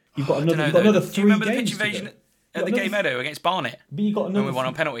anything. You've got another 3 games. Do you remember the pitch invasion at the Gay Meadow against Barnet? But you got another. When we won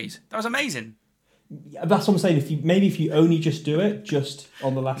on penalties. That was amazing. That's what I'm saying. If you only just do it just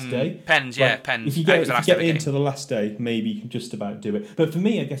on the last day, pens. If you get into the last day, maybe you can just about do it. But for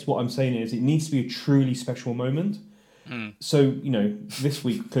me, I guess what I'm saying is it needs to be a truly special moment. So this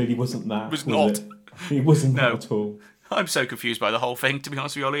week clearly wasn't that. It was not. It wasn't that at all. I'm so confused by the whole thing, to be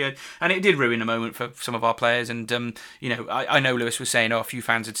honest with you, Ollie. And it did ruin a moment for some of our players. And, I know Lewis was saying, a few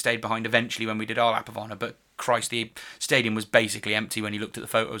fans had stayed behind eventually when we did our lap of honour, but Christ, the stadium was basically empty when you looked at the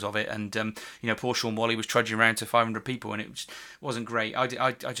photos of it. And, poor Sean Wally was trudging around to 500 people and it wasn't great. I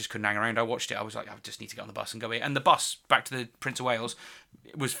just couldn't hang around. I watched it. I was like, I just need to get on the bus and go in. And the bus back to the Prince of Wales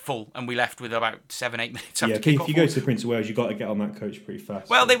was full and we left with about 7-8 minutes after kick-off. If you go to the Prince of Wales, you've got to get on that coach pretty fast.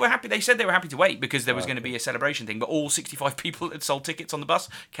 Well, they were happy. They said they were happy to wait because there was going to be a celebration thing, but all 65 people that sold tickets on the bus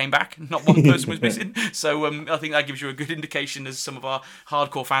came back. Not one person was missing. So I think that gives you a good indication as some of our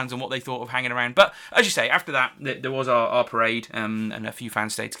hardcore fans on what they thought of hanging around. But as you say, after that, there was our parade and a few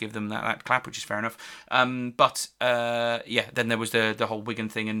fans stayed to give them that clap, which is fair enough. Then there was the whole Wigan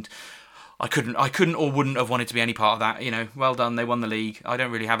thing and I couldn't or wouldn't have wanted to be any part of that. Well done, they won the league. I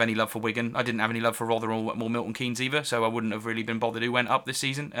don't really have any love for Wigan. I didn't have any love for Rotherham or Milton Keynes either, so I wouldn't have really been bothered who went up this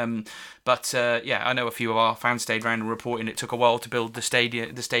season. I know a few of our fans stayed around and reporting it took a while to build the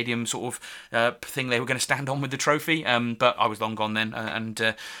stadium sort of thing they were going to stand on with the trophy. But I was long gone then,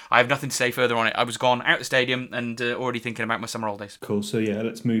 and I have nothing to say further on it. I was gone out the stadium and already thinking about my summer holidays. Cool. So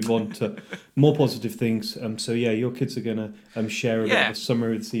let's move on to more positive things. Your kids are going to share a bit of the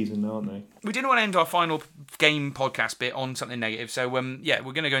summary of the season, aren't they? We didn't want to end our final game podcast bit on something negative, so we're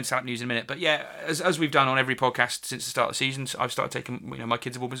going to go into Salop News in a minute. But as we've done on every podcast since the start of the season, I've started taking, my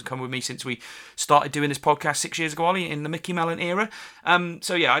kids have always come with me since we started doing this podcast 6 years ago, Ollie, in the Mickey Mellon era. I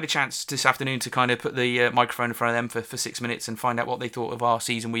had a chance this afternoon to kind of put the microphone in front of them for 6 minutes and find out what they thought of our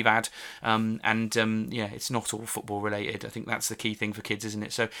season we've had. It's not all football related. I think that's the key thing for kids, isn't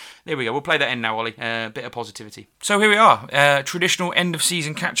it? So there we go. We'll play that in now, Ollie. A bit of positivity. So here we are. Traditional end of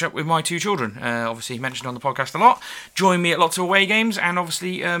season catch up with my two children. Obviously mentioned on the podcast a lot. Join me at lots of away games, and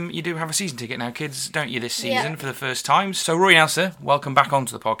obviously you do have a season ticket now, kids, don't you, this season for the first time. So Rory and Elsa, welcome back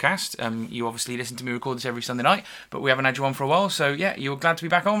onto the podcast. You obviously listen to me record this every Sunday night, but we haven't had you on for a while, so you're glad to be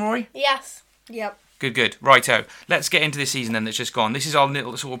back on, Rory? Yes. Yep. Good. Righto. Let's get into this season then that's just gone. This is our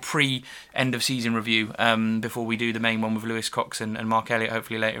little sort of pre-end of season review before we do the main one with Lewis Cox and Mark Elliott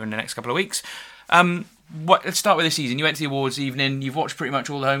hopefully later in the next couple of weeks. Let's start with this season. You went to the awards evening. You've watched pretty much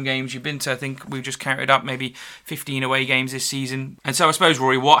all the home games. You've been to, I think we've just counted up, maybe 15 away games this season. And so I suppose,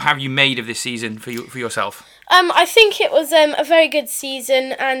 Rory, what have you made of this season for yourself? I think it was a very good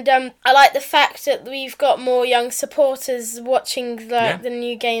season, and I like the fact that we've got more young supporters watching the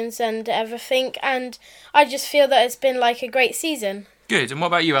new games and everything. And I just feel that it's been like a great season. Good. And what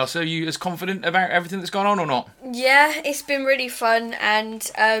about you, Elsa? Are you as confident about everything that's gone on or not? Yeah, it's been really fun, and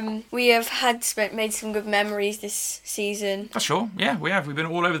we have made some good memories this season. That's sure. Yeah, we have. We've been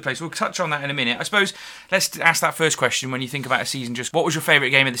all over the place. We'll touch on that in a minute. I suppose let's ask that first question. When you think about a season, just what was your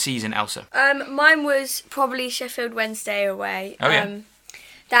favourite game of the season, Elsa? Mine was probably Sheffield Wednesday away. Oh, yeah.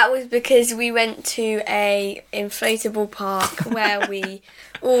 That was because we went to a inflatable park where we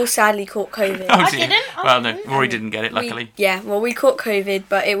all sadly caught COVID. Oh, I didn't. Well, no, Rory didn't get it, luckily. We caught COVID,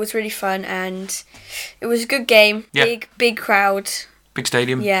 but it was really fun and it was a good game. Yeah. Big crowd. Big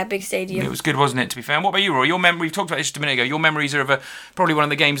stadium. Yeah, big stadium. It was good, wasn't it, to be fair? And what about you, Rory? We've talked about this just a minute ago. Your memories are of probably one of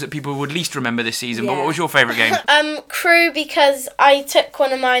the games that people would least remember this season. Yeah. But what was your favourite game? Crew, because I took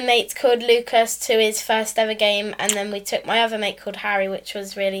one of my mates called Lucas to his first ever game, and then we took my other mate called Harry, which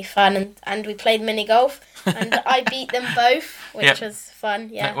was really fun, and we played mini golf. And I beat them both, which was fun,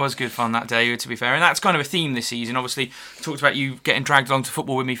 yeah. It was good fun that day, to be fair. And that's kind of a theme this season. Obviously, I talked about you getting dragged along to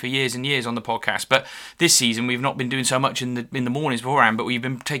football with me for years and years on the podcast. But this season, we've not been doing so much in the mornings beforehand, but we've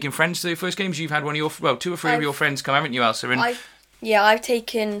been taking friends to the first games. You've had two or three of your friends come, haven't you, Elsa? And I've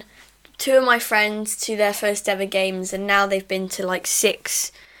taken two of my friends to their first ever games, and now they've been to like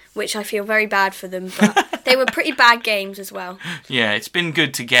 6, which I feel very bad for them, but they were pretty bad games as well. Yeah, it's been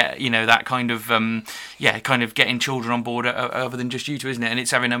good to get, that kind of, kind of getting children on board other than just you two, isn't it? And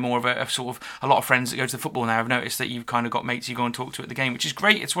it's having a lot of friends that go to the football now. I've noticed that you've kind of got mates you go and talk to at the game, which is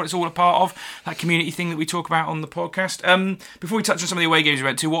great. It's what it's all a part of, that community thing that we talk about on the podcast. Before we touch on some of the away games we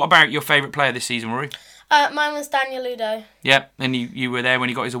went to, what about your favourite player this season, Rory? Mine was Daniel Ludo. Yeah, and you were there when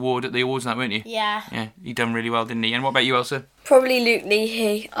he got his award at the awards night, weren't you? Yeah. Yeah, he done really well, didn't he? And what about you, Elsa? Probably Luke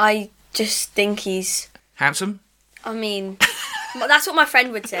Leahy. I just think he's... Handsome? I mean, that's what my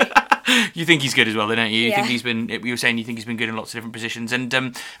friend would say. You think he's good as well, don't you? You Yeah. think he's been. You were saying you think he's been good in lots of different positions.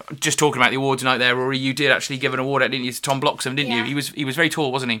 And just talking about the awards night there, Rory, you did actually give an award out, didn't you, to Tom Bloxham, didn't you? Yeah. He was very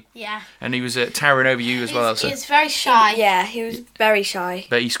tall, wasn't he? Yeah. And he was towering over you as well, Elsa. He's very shy. Yeah, he was very shy.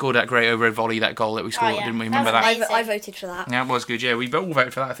 But he scored that great over volley, that goal that we scored, yeah. didn't we? That Remember was that? amazing. I voted for that. Yeah, it was good. Yeah, we all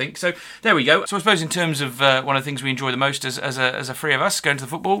voted for that, I think. So there we go. So I suppose in terms of one of the things we enjoy the most as a three of us going to the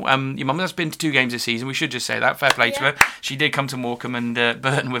football, your mum has been to 2 games this season. We should just say that. Fair play to her. She did come to Morecambe and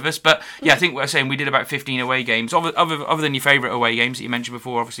Burton with us. But yeah, I think we're saying we did about 15 away games. Other than your favourite away games that you mentioned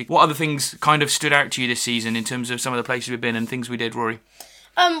before, obviously, what other things kind of stood out to you this season in terms of some of the places we've been and things we did, Rory?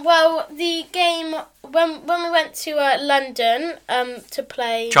 Well, the game when we went to London to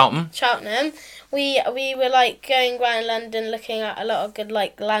play Cheltenham, we were like going around London looking at a lot of good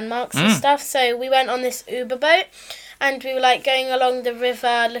like landmarks and stuff. So we went on this Uber boat. And we were like going along the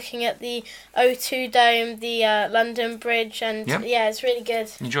river, looking at the O2 Dome, the London Bridge, and yeah, it's really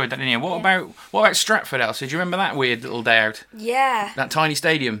good. You enjoyed that, didn't you? What about Stratford, Elsa? Do you remember that weird little day out? Yeah. That tiny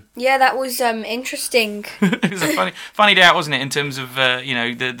stadium. Yeah, that was interesting. It was a funny day out, wasn't it? In terms of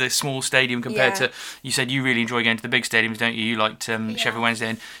the small stadium compared to, you said you really enjoy going to the big stadiums, don't you? You liked Sheffield Wednesday,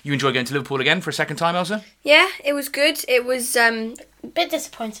 and you enjoy going to Liverpool again for a second time, Elsa? Yeah, it was good. It was a bit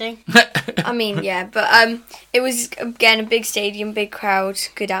disappointing. I mean, yeah, but it was again a big stadium, big crowd,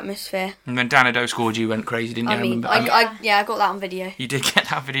 good atmosphere. And when Danado scored, you went crazy, didn't you? I got that on video. You did get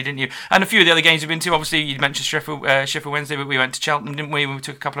that video, didn't you? And a few of the other games we've been to. Obviously, you mentioned Sheffield Wednesday, but we went to Cheltenham, didn't we? We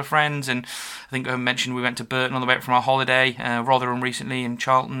took a couple of friends, and I think I mentioned we went to Burton on the way back from our holiday, Rotherham recently, in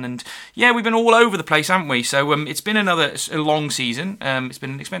Charlton, and yeah, we've been all over the place, haven't we? So it's been a long season. It's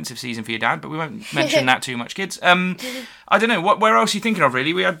been an expensive season for your dad, but we won't mention that too much, kids. I don't know. Where else are you thinking of,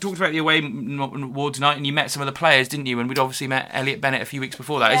 really? We had talked about the away awards night, and you met some of the players, didn't you? And we'd obviously met Elliot Bennett a few weeks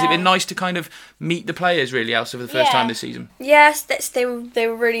before that. Has it been nice to kind of meet the players, really, Elsa, for the first time this season? Yes, they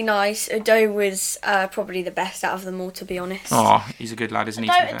were really nice. Odo was probably the best out of them all, to be honest. Oh, he's a good lad, isn't he?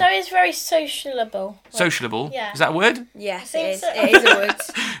 Odo is very sociable. Sociable? Yeah. Is that a word? Yes, it is. So. It is a word.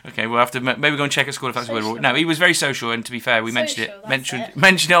 Okay, we'll have to maybe go and check at school if that's a word. No, he was very social, and to be fair, we mentioned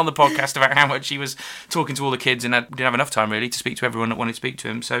it on the podcast about how much he was talking to all the kids, and didn't have enough time really to speak to everyone that wanted to speak to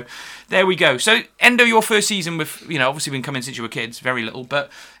him. So there we go. So Endo, your first season with, obviously been coming since you were kids, very little, but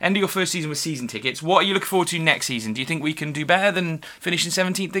Endo, your first season with season tickets. What are you looking forward to next season? Do you think we can do better than finishing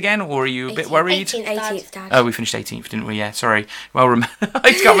 17th again, or are you a bit worried? 18th, Dad. Oh, we finished 18th, didn't we? Yeah, sorry. Well,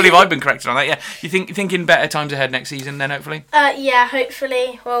 I can't believe I've been corrected on that. Yeah, you thinking better times ahead next season then, hopefully? Yeah,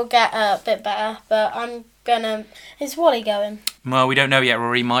 hopefully we'll get a bit better, but I'm gonna... Is Wally going? Well, we don't know yet,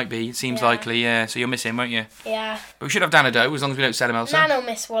 Rory. Might be. It seems likely, yeah. So you'll miss him, won't you? Yeah. But we should have Danado, as long as we don't sell him, Elsa. Nan will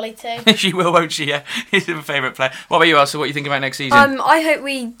miss Wally too. She will, won't she? Yeah. He's her favourite player. What about you, Elsa? What are you thinking about next season? I hope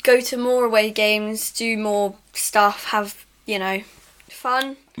we go to more away games, do more stuff, have,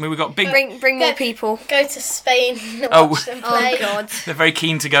 fun. I mean, we've got big... Bring more people. Go to Spain and watch them play. Oh, God. They're very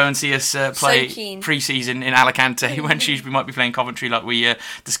keen to go and see us play keen. pre-season in Alicante when we might be playing Coventry like we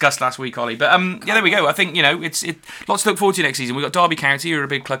discussed last week, Ollie. But yeah, there we go. I think, it's lots to look forward to next season. We've got Derby County, who are a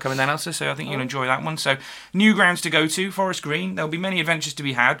big club coming down, Elsa, so I think you'll enjoy that one. So new grounds to go to, Forest Green. There'll be many adventures to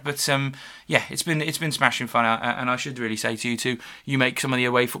be had, but yeah, it's been smashing fun, and I should really say to you too, you make some of the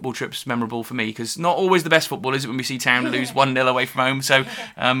away football trips memorable for me, because not always the best football, is it, when we see Town lose 1-0 away from home, so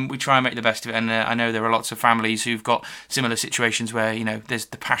we try and make the best of it, and I know there are lots of families who've got similar situations where, there's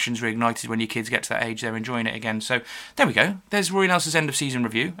the passions reignited when your kids get to that age, they're enjoying it again. So there we go, there's Rory Nelson's end of season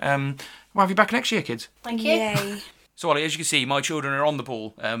review. We'll have you back next year, kids. Thank you. Yay. So, Ollie, as you can see, my children are on the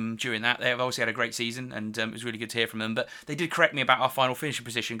ball during that. They have obviously had a great season, and it was really good to hear from them. But they did correct me about our final finishing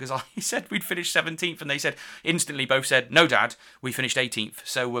position, because I said we'd finished 17th, and they said, instantly both said, no, Dad, we finished 18th.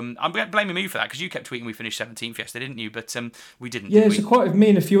 So I'm blaming you for that, because you kept tweeting we finished 17th yesterday, didn't you? But we didn't. Yeah, did we? so quite me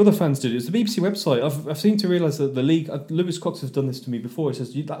and a few other fans did it. It's the BBC website. I've seemed to realise that the league, Lewis Cox has done this to me before. He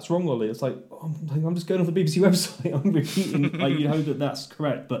says, that's wrong, Ollie. It's like, I'm just going off the BBC website. I'm repeating, that's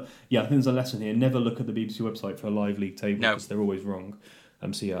correct. But yeah, I think there's a lesson here. Never look at the BBC website for a live league table, because they're always wrong.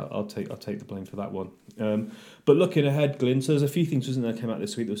 So yeah, I'll take the blame for that one. But looking ahead, Glyn, so there's a few things, wasn't there, came out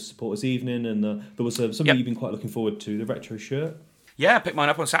this week. There was Supporters Evening, and there was something you've been quite looking forward to, the retro shirt. Yeah, I picked mine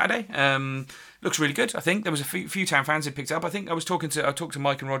up on Saturday. Looks really good. I think there was a few town fans who picked it up. I think I talked to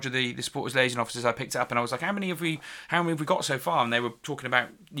Mike and Roger, the supporters liaison officers. I picked it up and I was like, how many have we got so far? And they were talking about,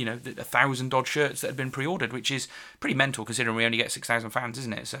 the 1,000 odd shirts that had been pre-ordered, which is pretty mental considering we only get 6,000 fans,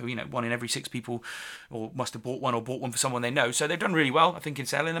 isn't it? So 1 in every 6 people or must have bought one for someone they know. So they've done really well, I think, in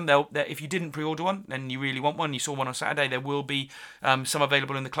selling them. If you didn't pre-order one and you really want one, you saw one on Saturday, there will be some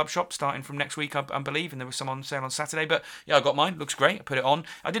available in the club shop starting from next week, I believe, and there was some on sale on Saturday. But yeah, I got mine. Looks great. I put it on.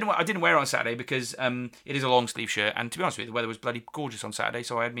 I didn't wear it on Saturday because it is a long sleeve shirt, and to be honest with you, the weather was bloody gorgeous on Saturday,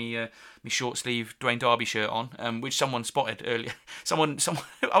 so I had me short sleeve Dwayne Derby shirt on, which someone spotted earlier. Someone.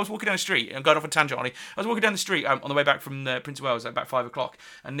 I was walking down the street and going off a tangent on it. I was walking down the street on the way back from Prince of Wales at about 5 o'clock,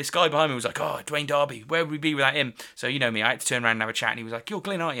 and this guy behind me was like, "Oh, Dwayne Derby, where would we be without him?" So you know me, I had to turn around and have a chat, and he was like, "You're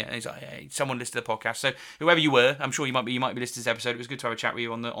Glyn, aren't you?" And he's like, "Hey, someone listened to the podcast." So whoever you were, I'm sure you might be listening to this episode. It was good to have a chat with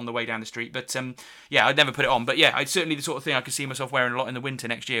you on the way down the street. But yeah, I'd never put it on. But yeah, it's certainly the sort of thing I could see myself wearing a lot in the winter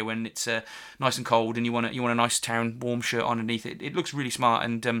next year when it's nice and cold and you want a nice town warm shirt on underneath it. It looks really smart,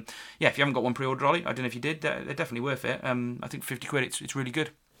 and yeah, if you haven't got one pre-ordered, Ollie, I don't know if you did, they're definitely worth it. I think £50, it's really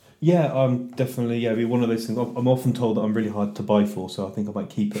good. Yeah, definitely. Yeah, it'd be one of those things. I'm often told that I'm really hard to buy for, so I think I might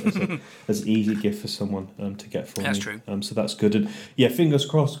keep it as an easy gift for someone to get for me. That's true. So that's good. And yeah, fingers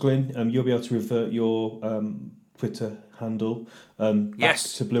crossed, Glyn. You'll be able to revert your Twitter handle back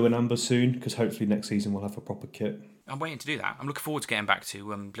to Blue and Amber soon, because hopefully next season we'll have a proper kit. I'm waiting to do that. I'm looking forward to getting back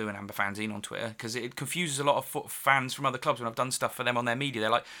to Blue and Amber Fanzine on Twitter, because it confuses a lot of fans from other clubs when I've done stuff for them on their media. They're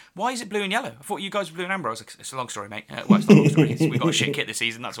like, why is it blue and yellow? I thought you guys were blue and amber. I was like, it's a long story, mate. Well, it's not a long story. We've got a shit kit this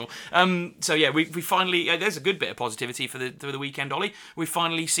season, that's all. So yeah, we finally, there's a good bit of positivity for the weekend, Ollie. We've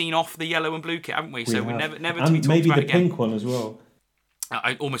finally seen off the yellow and blue kit, haven't we? So we're never to be talked about again. Maybe the pink one as well.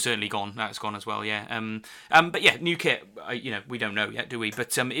 Almost certainly gone. That's gone as well, yeah. But yeah, new kit, we don't know yet, do we?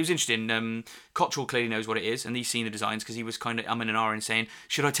 But it was interesting. Cottrell clearly knows what it is, and he's seen the designs because he was kind of umming and ahhing saying,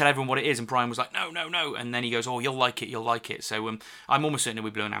 should I tell everyone what it is? And Brian was like, no. And then he goes, oh, you'll like it. So I'm almost certain it'll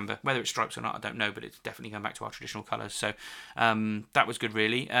be blue and amber. Whether it's stripes or not, I don't know, but it's definitely going back to our traditional colours. So that was good,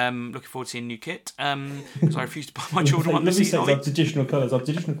 really. Looking forward to seeing new kit, because I refuse to buy my children one this season. Our traditional colours are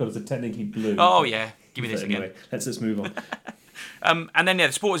technically blue. Oh, yeah. Give me this anyway, again. Let's move on. And then,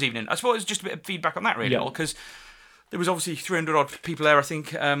 the supporters' evening. I suppose it's just a bit of feedback on that, really, because there was obviously 300 odd people there, I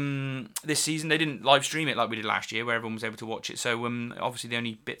think, this season. They didn't live stream it like we did last year, where everyone was able to watch it. So obviously the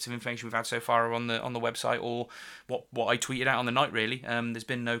only bits of information we've had so far are on the website or what I tweeted out on the night, really. There's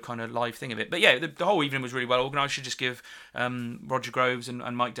been no kind of live thing of it. But yeah, the whole evening was really well organised. I should just give Roger Groves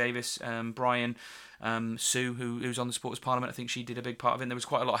and Mike Davis, Brian, Sue, who's on the Supporters Parliament, I think she did a big part of it. And there was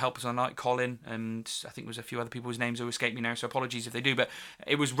quite a lot of helpers on the night, Colin, and I think there was a few other people's names who escape me now, so apologies if they do, but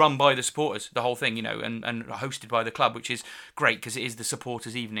it was run by the supporters, the whole thing, and hosted by the club, which is great because it is the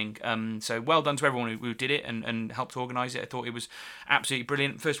supporters evening. So well done to everyone who did it and helped organise it. I thought it was absolutely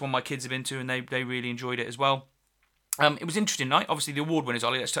brilliant. First one my kids have been to, and they really enjoyed it as well. It was an interesting night. Obviously, the award winners,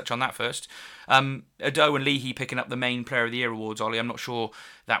 Ollie, let's touch on that first. Ado and Leahy picking up the main Player of the Year awards, Ollie. I'm not sure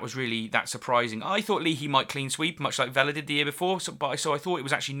that was really that surprising. I thought Leahy might clean sweep, much like Vela did the year before, so I thought it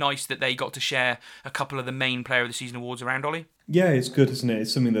was actually nice that they got to share a couple of the main Player of the Season awards around, Ollie. Yeah, it's good, isn't it?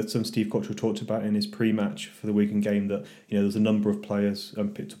 It's something that Steve Cottrell talked about in his pre-match for the weekend game, that there's a number of players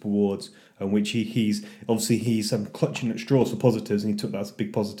picked up awards, which he's clutching at straws for positives, and he took that as a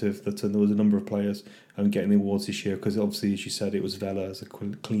big positive that there was a number of players getting the awards this year, because obviously, as you said, it was Vela as a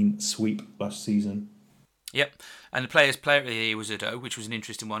clean sweep last season. Yep, and the Player of the Year was Ado, which was an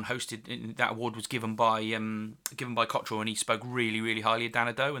interesting one. That award was given by Cottrell, and he spoke really, really highly of Dan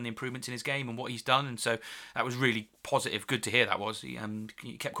Ado and the improvements in his game and what he's done, and so that was really positive. Good to hear that was. He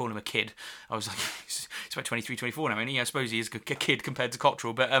kept calling him a kid. I was like, he's about 23, 24 now, and I suppose he is a kid compared to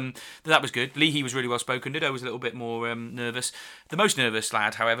Cottrell, but that was good. Leahy was really well spoken. Ado was a little bit more nervous. The most nervous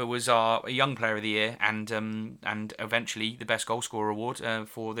lad, however, was our Young Player of the Year and eventually the Best Goal Scorer award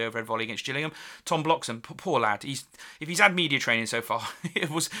for the overhead volley against Gillingham. Tom Bloxham, poor lad. If he's had media training so far,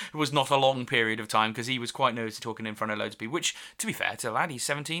 it was not a long period of time, because he was quite nervous talking in front of loads of people, which, to be fair to the lad, he's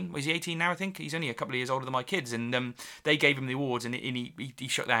 17. Was he 18 now, I think? He's only a couple of years older than my kids, and they gave him the awards, and he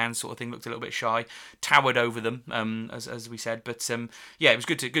shook their hands, sort of thing, looked a little bit shy, towered over them, as we said. But yeah, it was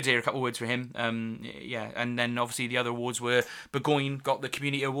good to hear a couple of words for him. And then obviously the other awards were Burgoyne got the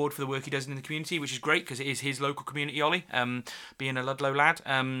community award for the work he does in the community, which is great because it is his local community, Ollie, being a Ludlow lad.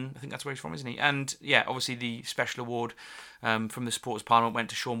 I think that's where he's from, isn't he? And yeah, obviously the special award from the Supporters Parliament went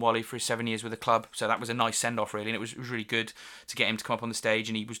to Sean Wally for his 7 years with the club, so that was a nice send-off, really, and it was really good to get him to come up on the stage,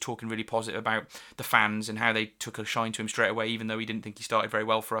 and he was talking really positive about the fans and how they took a shine to him straight away, even though he didn't think he started very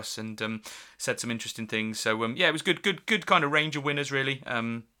well for us, and said some interesting things. So yeah, it was good kind of range of winners, really.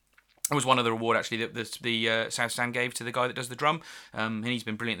 It was one other award actually that the South Stand gave to the guy that does the drum, and he's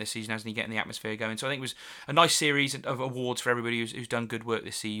been brilliant this season, hasn't he? Getting the atmosphere going. So I think it was a nice series of awards for everybody who's done good work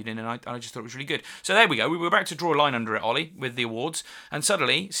this evening, and I just thought it was really good. So there we go. We were about to draw a line under it, Ollie, with the awards, and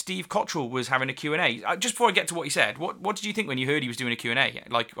suddenly Steve Cottrell was having a Q&A. Just before I get to what he said, what did you think when you heard he was doing a Q&A?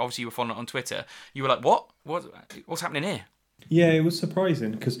 Like, obviously you were following it on Twitter. You were like, what? What's happening here? Yeah, it was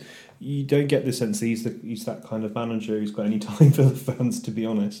surprising because you don't get the sense that he's that kind of manager who's got any time for the fans, to be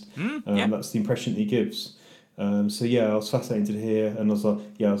honest. That's the impression that he gives. So yeah, I was fascinated to hear, and I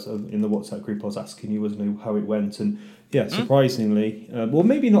was in the WhatsApp group. I was asking you, wasn't I, how it went, and yeah, surprisingly, well,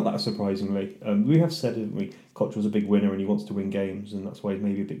 maybe not that surprisingly. We have said, haven't we, Cottrell's a big winner and he wants to win games, and that's why he's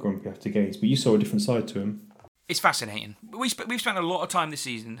maybe a bit grumpy after games. But you saw a different side to him. It's fascinating. We've spent a lot of time this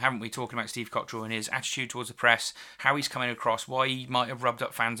season, haven't we, talking about Steve Cottrell and his attitude towards the press, how he's coming across, why he might have rubbed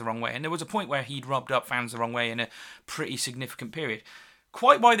up fans the wrong way. And there was a point where he'd rubbed up fans the wrong way in a pretty significant period.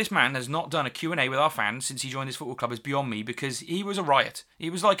 Quite why this man has not done a Q&A with our fans since he joined this football club is beyond me, because he was a riot. He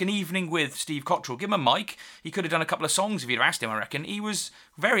was like an evening with Steve Cottrell. Give him a mic. He could have done a couple of songs if you'd asked him, I reckon. He was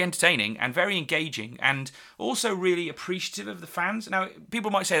very entertaining and very engaging, and also really appreciative of the fans. Now,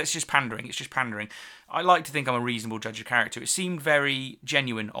 people might say that's just pandering. It's just pandering. I like to think I'm a reasonable judge of character. It seemed very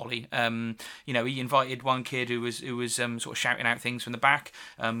genuine, Ollie. He invited one kid who was sort of shouting out things from the back,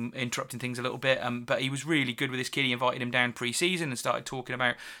 interrupting things a little bit. But he was really good with this kid. He invited him down pre-season and started talking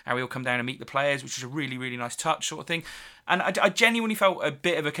about how he'll come down and meet the players, which was a really, really nice touch sort of thing. And I genuinely felt a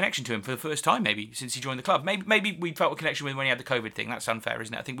bit of a connection to him for the first time, maybe, since he joined the club. Maybe we felt a connection with him when he had the COVID thing. That's unfair,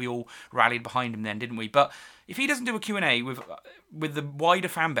 isn't it? I think we all rallied behind him then, didn't we? But if he doesn't do a Q&A with the wider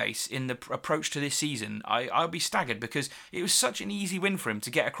fan base in the approach to this season, I'll be staggered, because it was such an easy win for him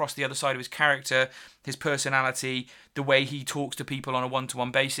to get across the other side of his character, his personality, the way he talks to people on a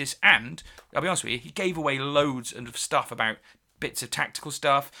one-to-one basis. And, I'll be honest with you, he gave away loads of stuff about bits of tactical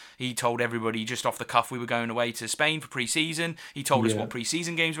stuff. He told everybody just off the cuff we were going away to Spain for pre-season. He told us what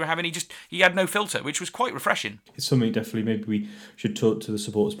pre-season games we were having. He had no filter, which was quite refreshing. It's something definitely maybe we should talk to the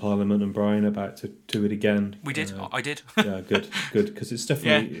Supporters Parliament and Brian about to do it again. We did. I did. Yeah, good, because it's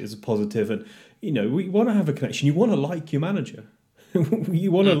definitely is a positive, and we want to have a connection. You want to like your manager.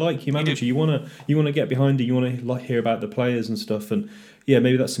 You want to like your manager. You want to get behind it. You want to hear about the players and stuff. And yeah,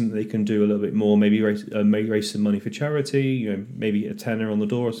 maybe that's something they can do a little bit more. Maybe raise some money for charity. Maybe a tenner on the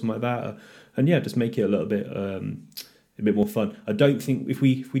door or something like that. And yeah, just make it a little bit more fun. I don't think if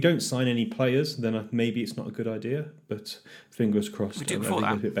we don't sign any players, then maybe it's not a good idea. But fingers crossed. We do I think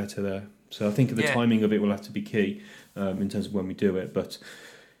it's a bit better there. So I think the timing of it will have to be key in terms of when we do it. But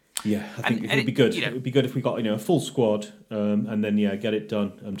yeah, I think it would be good. It would be good if we got a full squad and then get it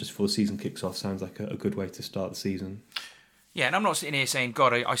done just before the season kicks off. Sounds like a good way to start the season. Yeah, and I'm not sitting here saying,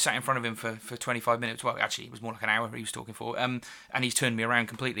 God, I sat in front of him for 25 minutes. Well, actually, it was more like an hour he was talking for. And he's turned me around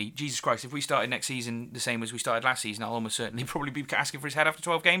completely. Jesus Christ, if we started next season the same as we started last season, I'll almost certainly probably be asking for his head after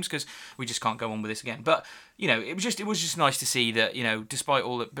 12 games, because we just can't go on with this again. But, it was just nice to see that, despite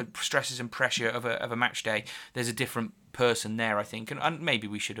all the stresses and pressure of a match day, there's a different person there, I think, and maybe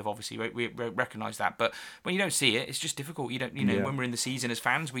we should have obviously recognised that, but when you don't see it, it's just difficult. You don't, when we're in the season as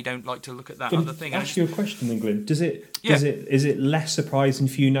fans, we don't like to look at that other thing. Ask you a question, then, Glyn. Is it less surprising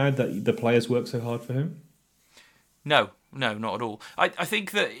for you now that the players work so hard for him? No, not at all. I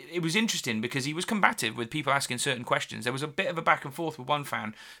think that it was interesting because he was combative with people asking certain questions. There was a bit of a back and forth with one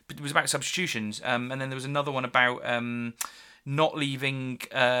fan, but it was about substitutions, and then there was another one about not leaving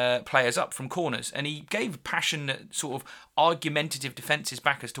players up from corners, and he gave passionate, sort of argumentative defences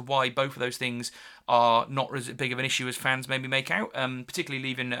back as to why both of those things are not as big of an issue as fans maybe make out, particularly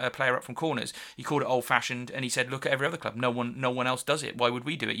leaving a player up from corners. He called it old-fashioned, and he said, look at every other club. No one else does it. Why would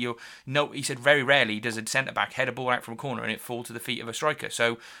we do it? He said very rarely does a centre-back head a ball out from a corner and it fall to the feet of a striker.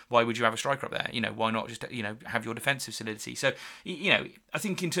 So why would you have a striker up there? Why not just have your defensive solidity? So I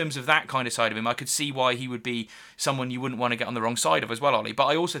think in terms of that kind of side of him, I could see why he would be someone you wouldn't want to get on the wrong side of as well, Ollie. But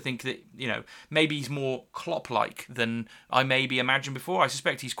I also think that maybe he's more Klopp-like than I maybe imagined before. I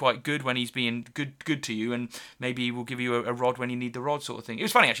suspect he's quite good when he's being good to you, and maybe he will give you a rod when you need the rod, sort of thing. It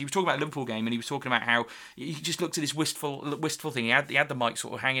was funny actually. He was talking about the Liverpool game, and he was talking about how he just looked at this wistful thing. He had the mic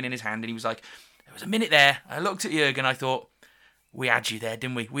sort of hanging in his hand, and he was like, there was a minute there. I looked at Jurgen, I thought, we had you there,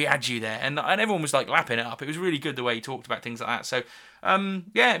 didn't we? We had you there. And everyone was like lapping it up. It was really good the way he talked about things like that. So,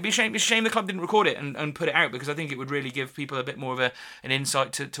 it'd be a shame the club didn't record it and put it out, because I think it would really give people a bit more of an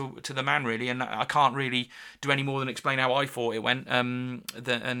insight to the man, really. And I can't really do any more than explain how I thought it went. And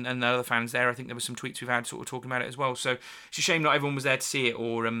the other fans there, I think there were some tweets we've had sort of talking about it as well. So it's a shame not everyone was there to see it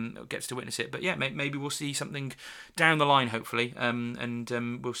or gets to witness it. But yeah, maybe we'll see something down the line, hopefully. And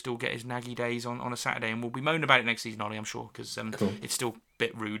we'll still get his naggy days on a Saturday, and we'll be moaning about it next season, Ollie, I'm sure, because it's still a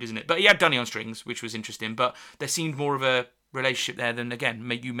bit rude, isn't it? But he had Dunny on strings, which was interesting. But there seemed more of a relationship there than, again,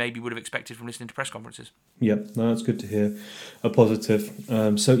 you maybe would have expected from listening to press conferences. Yeah, no, that's good to hear. A positive.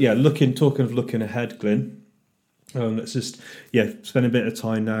 So yeah, talking of looking ahead, Glyn. Let's just spend a bit of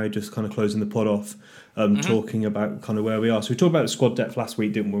time now, just kind of closing the pod off, talking about kind of where we are. So we talked about the squad depth last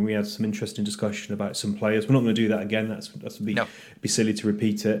week, didn't we? We had some interesting discussion about some players. We're not going to do that again. That's be silly to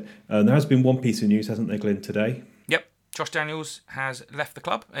repeat it. There has been one piece of news, hasn't there, Glyn, today? Yep. Josh Daniels has left the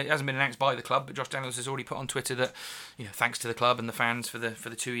club. It hasn't been announced by the club, but Josh Daniels has already put on Twitter that, thanks to the club and the fans for the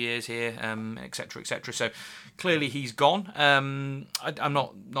 2 years here, etc., etc. So clearly he's gone. I'm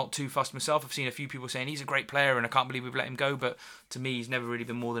not too fussed myself. I've seen a few people saying he's a great player and I can't believe we've let him go. But to me, he's never really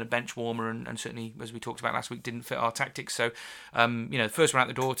been more than a bench warmer, and certainly, as we talked about last week, didn't fit our tactics. So, the first one out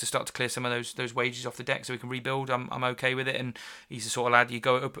the door to start to clear some of those wages off the deck so we can rebuild. I'm okay with it, and he's the sort of lad you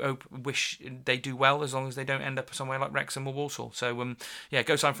go wish they do well, as long as they don't end up somewhere like Wrexham or Walsall. So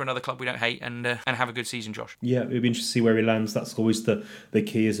go sign for another club we don't hate and have a good season, Josh. Yeah, it'd be interesting to see where he lands. That's always the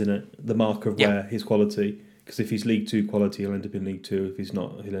key, isn't it? The marker of where his quality. Because if he's League 2 quality, he'll end up in League 2. If he's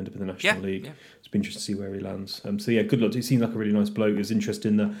not, he'll end up in the National League. Yeah. It's been interesting to see where he lands. Good luck. He seems like a really nice bloke. It was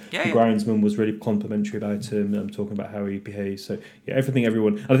interesting that the groundsman was really complimentary about him, talking about how he behaves. So,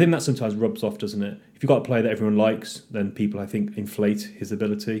 everyone. And I think that sometimes rubs off, doesn't it? If you've got a player that everyone likes, then people, I think, inflate his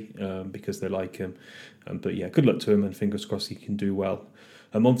ability because they like him. Good luck to him, and fingers crossed he can do well.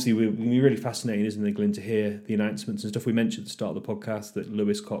 Obviously, we're really fascinating, isn't it, Glyn, to hear the announcements and stuff. We mentioned at the start of the podcast that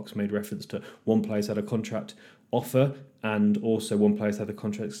Lewis Cox made reference to one player's had a contract offer and also one player's had a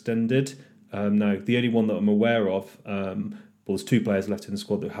contract extended. Now, the only one that I'm aware of, there's two players left in the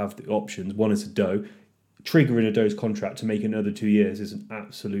squad that have the options. One is Ado. Triggering Ado's contract to make another 2 years is an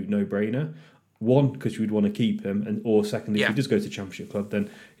absolute no-brainer. One, because you would want to keep him, or secondly, if he does go to Championship club,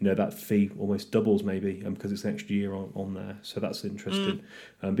 then that fee almost doubles maybe because it's an extra year on there. So that's interesting.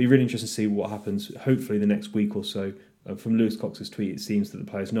 Be really interesting to see what happens. Hopefully, the next week or so. From Lewis Cox's tweet, it seems that the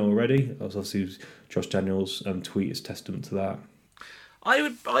players know already. Obviously, Josh Daniels' tweet is testament to that.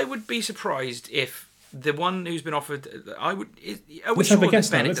 I would be surprised if the one who's been offered. Let's have a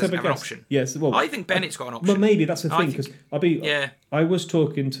guess now. Let's have an option. Yes, well, I think Bennett's got an option. Well, maybe that's the thing because I was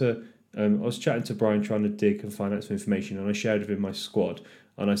talking to. I was chatting to Brian, trying to dig and find out some information, and I shared with him my squad.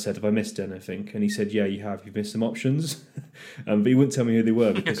 And I said, have I missed anything? And he said, yeah, you have. You've missed some options. But he wouldn't tell me who they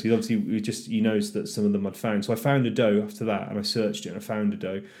were because he knows that some of them I'd found. So I found Ado after that, and I searched it, and I found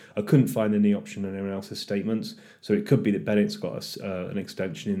Ado. I couldn't find any option on anyone else's statements. So it could be that Bennett's got an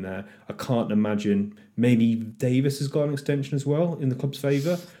extension in there. I can't imagine. Maybe Davis has got an extension as well in the club's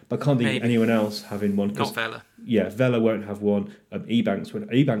favour. But I can't think of anyone else having one. Not Vela. Yeah, Vela won't have one.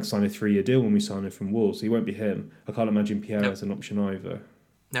 Ebanks signed a 3-year deal when we signed him from Wolves, so he won't be him. I can't imagine Pierre has an option either.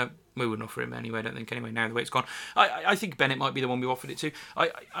 No, we wouldn't offer him anyway. I don't think anyway. Now the way it's gone, I think Bennett might be the one we offered it to.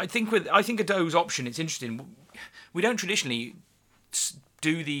 I think Ado's option. It's interesting. We don't traditionally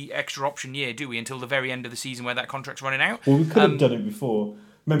do the extra option year, do we? Until the very end of the season where that contract's running out. Well, we could have done it before.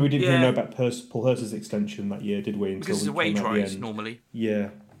 Remember, we didn't really know about Paul Hurst's extension that year, did we? Because it's a wage rise normally. Yeah.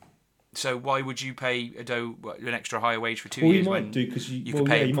 So why would you pay Ado an extra higher wage for 2 years? You might do because you could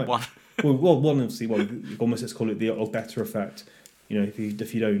pay him for one. One obviously. Almost let's call it the better effect.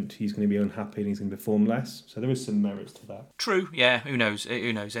 If you don't, he's going to be unhappy and he's going to perform less. So there is some merits to that. True, yeah. Who knows?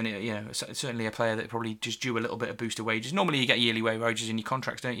 And certainly a player that probably just due a little bit of boost of wages. Normally you get yearly wages in your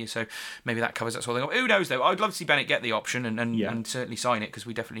contracts, don't you? So maybe that covers that sort of thing. Who knows though? I'd love to see Bennett get the option and certainly sign it because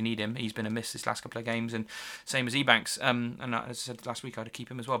we definitely need him. He's been a miss this last couple of games, and same as Ebanks. And as I said last week, I'd keep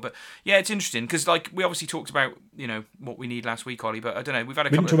him as well. But yeah, it's interesting because we obviously talked about what we need last week, Ollie. But I don't know. We've had a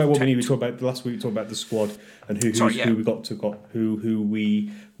couple. We didn't talk about what we need. We talked about last week. We talked about the squad and who we got who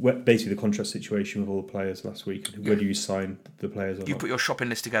we. Basically, the contract situation with all the players last week, and whether you sign the players or not. You put your shopping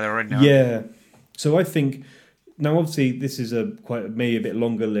list together already now. Yeah. So I think now, obviously, this is maybe a bit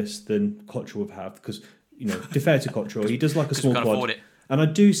longer list than Cottrell would have because to be fair to Cottrell, he does like a small squad. And I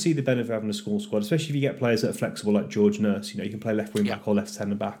do see the benefit of having a small squad, especially if you get players that are flexible like George Nurse. You can play left wing back or left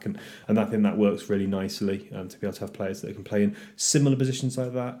centre back, and I think that works really nicely to be able to have players that can play in similar positions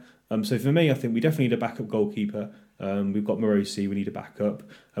like that. So for me, I think we definitely need a backup goalkeeper. We've got Morosi, we need a backup.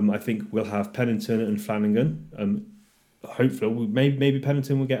 I think we'll have Pennington and Flanagan. Hopefully, maybe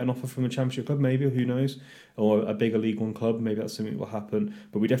Pennington will get an offer from a Championship club, maybe, who knows, or a bigger League One club. Maybe that's something that will happen.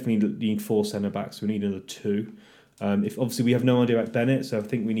 But we definitely need 4 centre backs. So we need another 2. If obviously we have no idea about Bennett, so I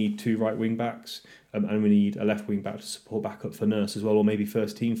think we need 2 right wing backs, and we need a left wing back to support backup for Nurse as well, or maybe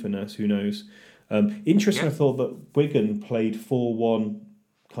first team for Nurse. Who knows? Interesting. I thought that Wigan played 4-1,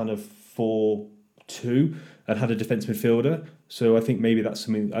 kind of 4-2, and had a defence midfielder. So I think maybe that's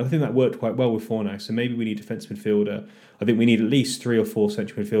something. I think that worked quite well with Fornals. So maybe we need a defensive midfielder. I think we need at least 3 or 4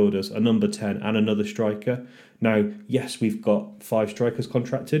 central midfielders, a number 10, and another striker. Now, yes, we've got 5 strikers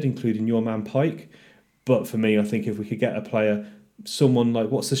contracted, including your man Pike. But for me, I think if we could get a player, someone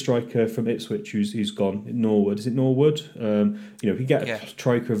like, what's the striker from Ipswich who's gone? Norwood. Is it Norwood? If we get a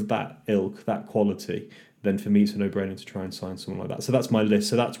striker of that ilk, that quality, then for me it's a no-brainer to try and sign someone like that. So that's my list.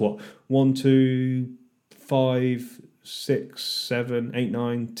 So that's what 1, 2, 5, 6, 7, 8,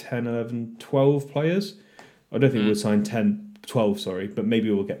 9, 10, 11, 12 players. I don't think we'll sign 12, but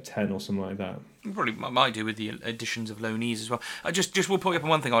maybe we'll get 10 or something like that. Probably might do with the additions of loanees as well. I just will pull you up on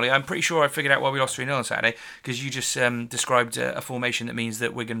one thing, Ollie. I'm pretty sure I figured out why we lost 3-0 on Saturday, because you just described a formation that means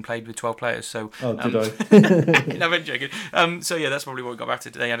that Wigan played with 12 players. So, did I? No, I'm joking. So yeah, that's probably what we got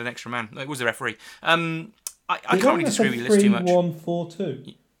battered. They had an extra man. It was the referee. I can't really disagree with your list too much.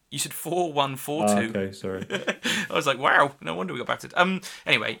 3-1-4-2. You said 4-1-4-2. Okay, sorry. I was like, wow, no wonder we got battered.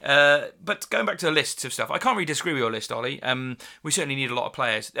 Anyway, but going back to the lists of stuff, I can't really disagree with your list, Ollie. We certainly need a lot of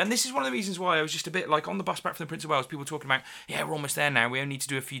players. And this is one of the reasons why I was just a bit like on the bus back from the Prince of Wales, people talking about, yeah, we're almost there now, we only need to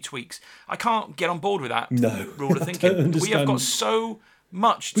do a few tweaks. I can't get on board with that rule of thinking. We have got so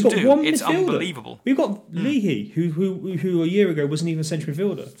much to do. It's unbelievable. We've got Leahy, who a year ago wasn't even a central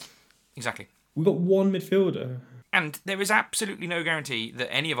midfielder. Exactly. We've got one midfielder. And there is absolutely no guarantee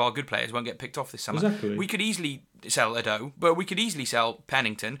that any of our good players won't get picked off this summer. Exactly. We could easily sell Ado, but we could easily sell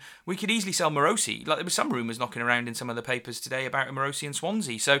Pennington. We could easily sell Morosi. Like, there were some rumours knocking around in some of the papers today about Morosi and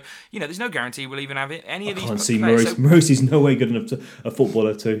Swansea. So, there's no guarantee we'll even have any of these players. I can't see Morosi's no way good enough to a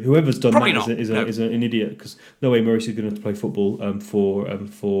footballer to. Whoever's done that is an idiot, because no way Morosi's good enough to play football for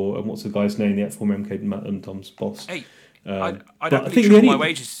what's the guy's name, the former MK Tom's boss. Hey. I'd triple my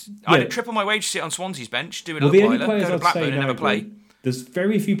wages. I'd triple my wages to sit on Swansea's bench, do another boiler, go to Blackburn and never play. There's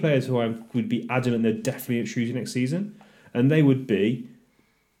very few players who I would be adamant they're definitely at Shrewsbury next season, and they would be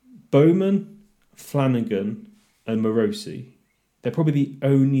Bowman, Flanagan, and Morosi. They're probably the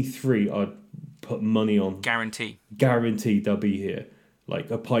only 3 I'd put money on. Guaranteed they'll be here.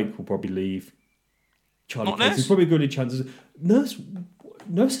 Like, a Pike will probably leave. Charlie Casey's probably good chances. Nurse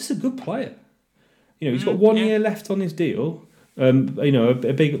is a good player. He's got 1 year left on his deal. A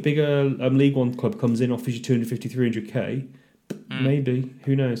bigger League One club comes in, offers you 250, 300k. Maybe,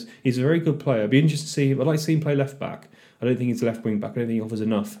 who knows? He's a very good player. It'd be interesting to see him. I'd like to see him play left back. I don't think he's a left wing back. I don't think he offers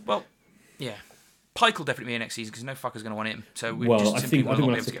enough. Well, yeah. Pike will definitely be here next season because no fucker's going to want him. So I think we'll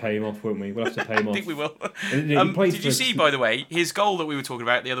have to pay him off, won't we? We'll have to pay him off. I think we will. Did you see, by the way, his goal that we were talking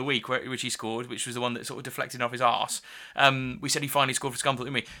about the other week, which he scored, which was the one that sort of deflected off his arse? We said he finally scored for Scunthorpe,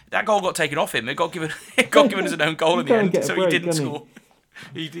 didn't we? That goal got taken off him. It got given as an own goal in the end, so he didn't score.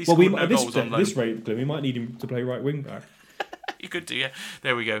 He scored no goals on loan. At this rate, we might need him to play right wing back. You could do, yeah.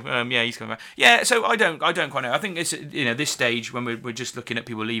 There we go. He's coming back. Yeah, so I don't quite know. I think it's this stage when we're just looking at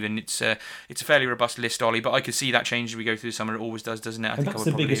people leaving. It's a fairly robust list, Ollie. But I could see that change as we go through the summer. It always does, doesn't it? That's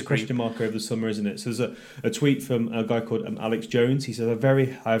the biggest question mark over the summer, isn't it? So there's a tweet from a guy called Alex Jones. He says,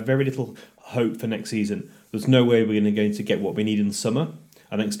 I have very little hope for next season. There's no way we're going to get what we need in the summer.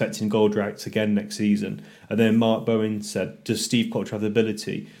 I'm expecting goal droughts again next season. And then Mark Bowen said, does Steve Cotterill have the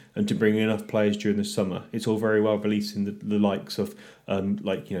ability and to bring enough players during the summer? It's all very well releasing the likes of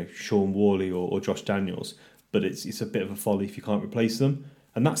Sean Worley or Josh Daniels, but it's a bit of a folly if you can't replace them.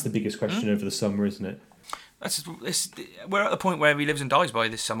 And that's the biggest question over the summer, isn't it? We're at the point where he lives and dies by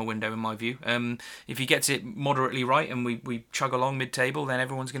this summer window, in my view. If he gets it moderately right and we chug along mid-table, then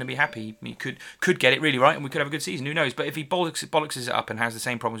everyone's going to be happy. He could get it really right and we could have a good season. Who knows? But if he bollockses it up and has the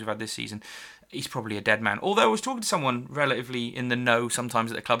same problems we've had this season, he's probably a dead man. Although I was talking to someone relatively in the know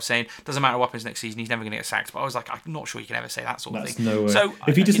sometimes at the club saying, doesn't matter what happens next season, he's never going to get sacked. But I was like, I'm not sure you can ever say that sort of thing. No way. So,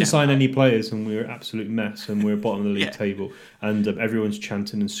 if he doesn't sign any players and we're an absolute mess and we're bottom of the league table and everyone's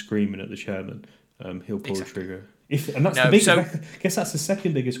chanting and screaming at the chairman, he'll pull the trigger. I guess that's the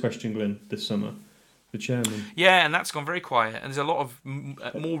second biggest question, Glenn, this summer. The chairman. Yeah, and that's gone very quiet. And there's a lot of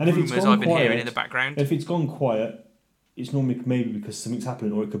more rumours I've been hearing in the background. If it's gone quiet, it's normally maybe because something's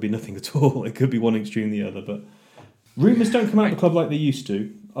happening, or it could be nothing at all. It could be one extreme or the other. But rumours don't come out of the club like they used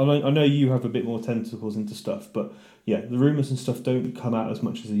to. I know you have a bit more tentacles into stuff, but yeah, the rumours and stuff don't come out as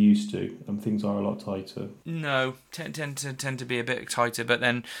much as they used to, and things are a lot tighter. No, tend to be a bit tighter, but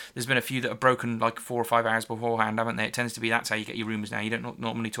then there's been a few that have broken like 4 or 5 hours beforehand, haven't they? It tends to be that's how you get your rumours now. You don't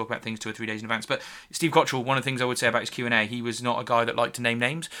normally talk about things 2 or 3 days in advance. But Steve Cotterill, one of the things I would say about his Q&A, he was not a guy that liked to name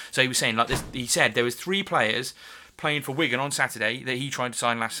names. So he was saying like this. He said there was 3 players playing for Wigan on Saturday that he tried to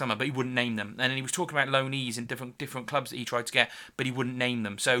sign last summer, but he wouldn't name them. And then he was talking about loanees in different clubs that he tried to get, but he wouldn't name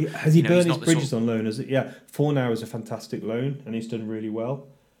them. So has he burned his bridges on loan? Yeah, Fornals is a fantastic loan, and he's done really well.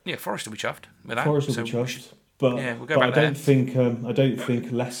 Yeah, Forest will be chuffed with that. Forest will be chuffed. But, we'll go but back I don't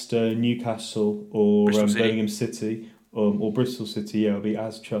think Leicester, Newcastle, or Birmingham City or Bristol City will be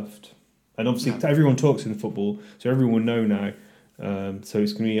as chuffed. And obviously, everyone talks in football, so everyone will know now. So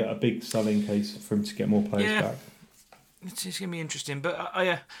it's going to be a big selling case for him to get more players back. It's going to be interesting, but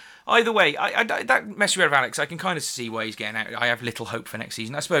either way, that mess you read of Alex, I can kind of see why he's getting out. I have little hope for next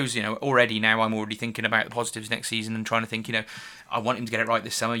season. I suppose, already now I'm already thinking about the positives next season and trying to think, I want him to get it right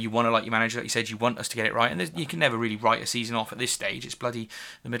this summer. You want to, like your manager, like you said, you want us to get it right. And you can never really write a season off at this stage. It's bloody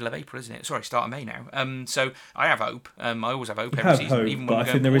the middle of April, isn't it? Sorry, start of May now. So I have hope. I always have hope every season. Even when I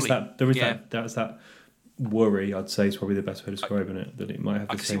think there is that worry, I'd say, is probably the best way of describing it, that it might have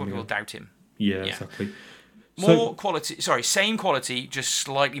the same... I can see why people doubt him. Yeah, exactly. Same quality, just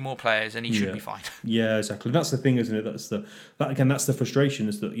slightly more players, and he should be fine. Yeah, exactly. That's the thing, isn't it? That's the frustration,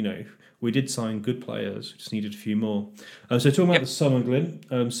 is that we did sign good players, we just needed a few more. So talking about the Sun and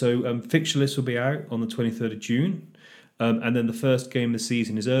Glyn, fixture list will be out on the 23rd of June, and then the first game of the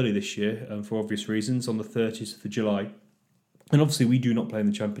season is early this year, for obvious reasons, on the 30th of July. And obviously we do not play in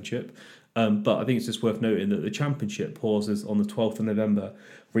the Championship, but I think it's just worth noting that the Championship pauses on the 12th of November,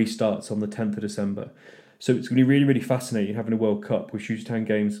 restarts on the 10th of December. So it's going to be really, really fascinating having a World Cup with Shoetown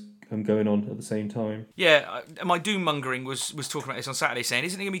games going on at the same time. Yeah, my doom mongering was talking about this on Saturday, saying,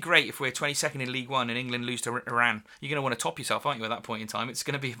 isn't it going to be great if we're 22nd in League One and England lose to Iran? You're going to want to top yourself, aren't you, at that point in time? It's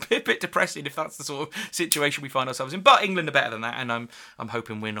going to be a bit depressing if that's the sort of situation we find ourselves in. But England are better than that, and I'm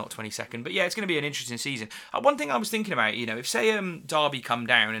hoping we're not 22nd. But yeah, it's going to be an interesting season. One thing I was thinking about, if say Derby come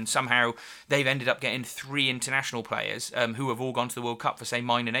down and somehow they've ended up getting 3 international players who have all gone to the World Cup for, say,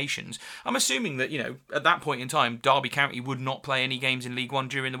 minor nations, I'm assuming that, at that point in time, Derby County would not play any games in League One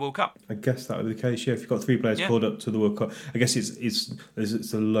during the World Cup. I guess that would be the case. Yeah, if you've got 3 players called up to the World Cup, I guess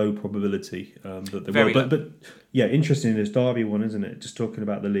it's a low probability that they will. But yeah, interesting is Derby one, isn't it? Just talking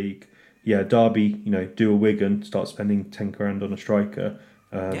about the league. Yeah, Derby, do a Wigan, start spending 10 grand on a striker.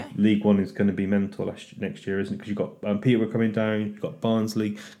 League One is going to be mental next year, isn't it? Because you've got Peterborough coming down, you've got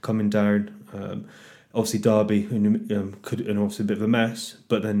Barnsley coming down. Obviously Derby could, and obviously a bit of a mess.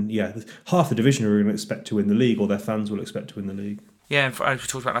 But then half the division are going to expect to win the league, or their fans will expect to win the league. Yeah, and as we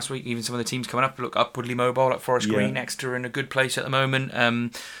talked about last week, even some of the teams coming up look upwardly mobile, like Forest Green, Exeter are in a good place at the moment.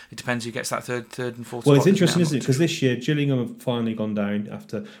 It depends who gets that third and fourth spot. Well, it's interesting, isn't it? Because this year, Gillingham have finally gone down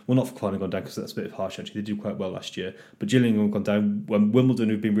after... Well, not finally gone down, because that's a bit harsh, actually. They did quite well last year. But Gillingham have gone down. When Wimbledon,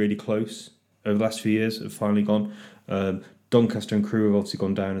 who've been really close over the last few years, have finally gone. Doncaster and Crewe have obviously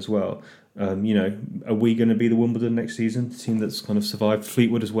gone down as well. Are we going to be the Wimbledon next season? The team that's kind of survived.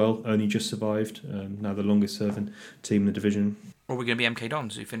 Fleetwood as well, only just survived. Now the longest serving team in the division. Or we're going to be MK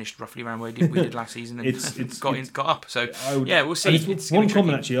Dons, who finished roughly around where we did last season and got up. So we'll see. It's one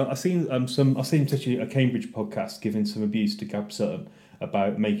comment actually. I've seen actually a Cambridge podcast giving some abuse to Gab Sutton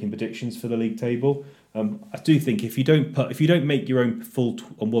about making predictions for the league table. I do think if you don't make your own full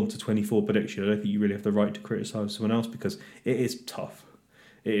 1 to 24 prediction, I don't think you really have the right to criticise someone else, because it is tough.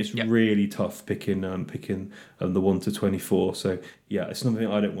 It is really tough picking the 1 to 24. So yeah, it's something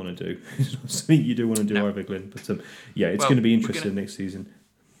I don't want to do. It's not something you do want to do either, Glyn. But it's going to be interesting next season.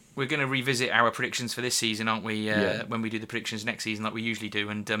 We're going to revisit our predictions for this season, aren't we? When we do the predictions next season, like we usually do.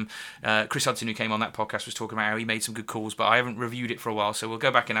 And Chris Hudson, who came on that podcast, was talking about how he made some good calls, but I haven't reviewed it for a while, so we'll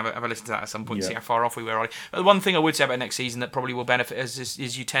go back and have a listen to that at some point, see how far off we were. But the one thing I would say about next season that probably will benefit us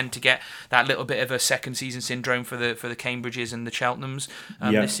is you tend to get that little bit of a second season syndrome for the Cambridges and the Cheltenhams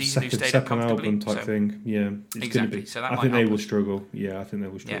this season, who stayed up comfortably. Album type thing. Yeah, it's exactly. Going to be. So that I think they will struggle. Yeah, I think they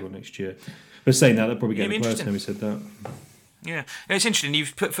will struggle next year. But saying that, they'll probably get worse now we said that. Yeah, it's interesting.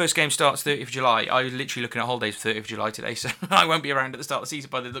 You've put first game starts 30th of July. I was literally looking at holidays for 30th of July today, so I won't be around at the start of the season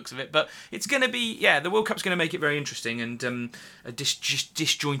by the looks of it. But it's going to be, the World Cup's going to make it very interesting and a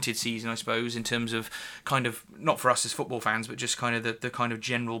disjointed season, I suppose, in terms of kind of, not for us as football fans, but just kind of the kind of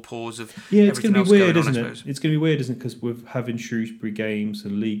general pause of it's going to be weird, isn't it? It's going to be weird, isn't it? Because we're having Shrewsbury games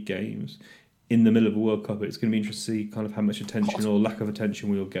and league games in the middle of a World Cup. It's going to be interesting to see kind of how much attention or lack of attention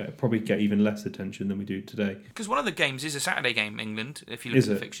we'll get. Probably get even less attention than we do today. Because one of the games is a Saturday game, England, if you look at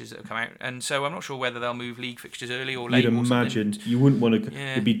the fixtures that have come out. And so I'm not sure whether they'll move league fixtures early or late. You'd imagine. You wouldn't want to...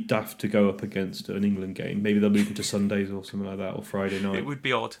 It'd be daft to go up against an England game. Maybe they'll move it to Sundays or something like that, or Friday night. It would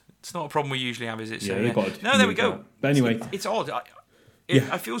be odd. It's not a problem we usually have, is it? So, they've got to there we go. That. But anyway... It's odd. It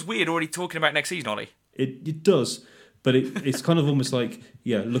feels weird already talking about next season, Ollie. It does. But it's kind of almost like,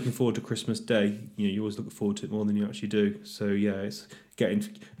 looking forward to Christmas Day. You always look forward to it more than you actually do. So, it's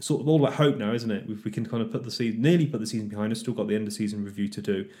sort of all about hope now, isn't it? We can kind of nearly put the season behind us, still got the end of season review to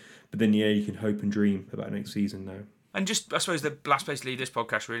do. But then, you can hope and dream about next season now. And just, I suppose, the last place to leave this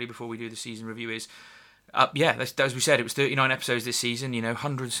podcast, really, before we do the season review is, As we said, it was 39 episodes this season.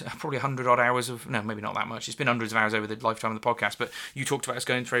 Hundreds, probably 100 odd hours of, no, maybe not that much. It's been hundreds of hours over the lifetime of the podcast. But you talked about us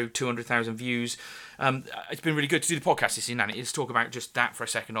going through 200,000 views. It's been really good to do the podcast this season, and let's talk about just that for a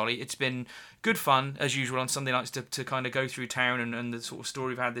second, Ollie. It's been good fun as usual on Sunday nights to kind of go through town and the sort of story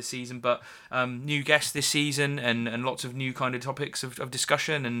we've had this season. But new guests this season and lots of new kind of topics of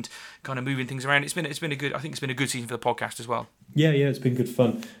discussion and kind of moving things around. I think it's been a good season for the podcast as well. Yeah, it's been good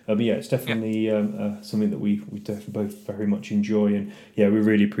fun. It's definitely something that we definitely both very much enjoy, and we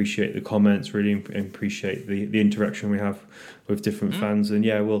really appreciate the comments, really appreciate the interaction we have with different fans, and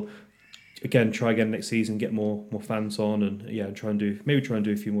we'll try again next season, get more fans on, and try and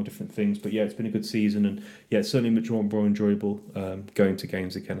do a few more different things. But it's been a good season, and it's certainly much more enjoyable going to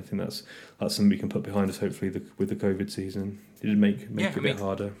games again. I think that's something we can put behind us. Hopefully, with the COVID season, it did make it a bit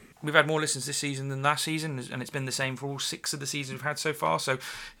harder. We've had more listens this season than last season, and it's been the same for all 6 of the seasons we've had so far. So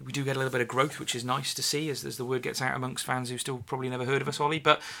we do get a little bit of growth, which is nice to see as the word gets out amongst fans who still probably never heard of us, Ollie.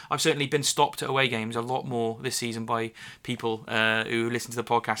 But I've certainly been stopped at away games a lot more this season by people who listen to the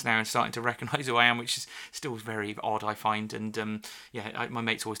podcast now and starting to recognise who I am, which is still very odd, I find. And my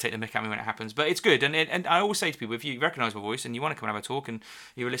mates always take the mick at me when it happens, but it's good. And I always say to people, if you recognise my voice and you want to come and have a talk and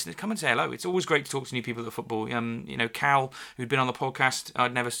you're a listener, come and say hello. It's always great to talk to new people at football. Cal, who'd been on the podcast,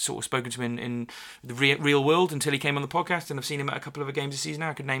 I'd never sort of spoken to him in the real world until he came on the podcast, and I've seen him at a couple of games this season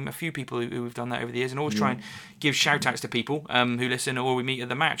now. I could name a few people who have done that over the years, and always try and give shout outs to people who listen or we meet at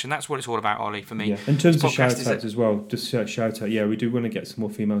the match, and that's what it's all about, Ollie, for me. Yeah. In terms of shout outs as well, just shout out, we do want to get some more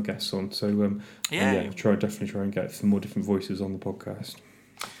female guests on, so definitely try and get some more different voices on the podcast.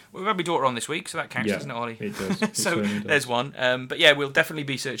 We've had my daughter on this week, so that counts, doesn't it, Ollie? It does. It so does. There's one. But we'll definitely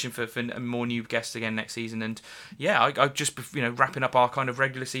be searching for more new guests again next season. And I just wrapping up our kind of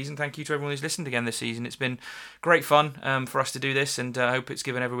regular season. Thank you to everyone who's listened again this season. It's been great fun for us to do this, and I hope it's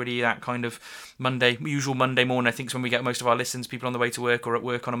given everybody that kind of usual Monday morning. I think it's when we get most of our listens, people on the way to work or at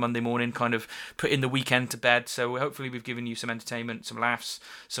work on a Monday morning, kind of put in the weekend to bed. So hopefully we've given you some entertainment, some laughs,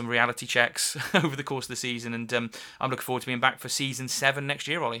 some reality checks over the course of the season. And I'm looking forward to being back for season 7 next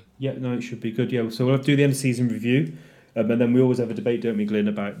year, Ollie. Yeah, no, it should be good. Yeah, so we'll have to do the end of season review, and then we always have a debate, don't we, Glyn,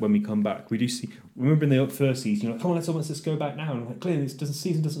 about when we come back. We do see. Remember in the first season, you're like, come on, let's go back now. And I'm like, Glyn, the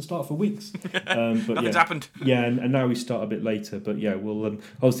season doesn't start for weeks. But nothing's happened. Yeah, and now we start a bit later. But we'll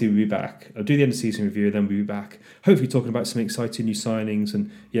obviously we'll be back. I'll do the end of season review, then we'll be back. Hopefully talking about some exciting new signings and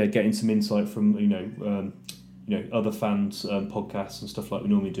getting some insight from other fans' podcasts and stuff like we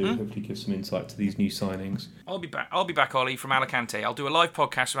normally do. Hopefully give some insight to these new signings. I'll be back, Ollie, from Alicante. I'll do a live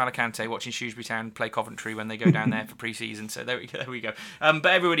podcast from Alicante, watching Shrewsbury Town play Coventry when they go down there for pre-season. So there we go. But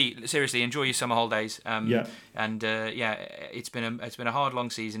everybody, seriously, enjoy your summer holidays. And it's been a hard, long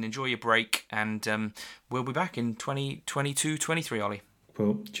season. Enjoy your break, and we'll be back in 2022-23, Ollie.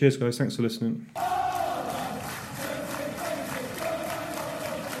 Cool. Cheers, guys. Thanks for listening.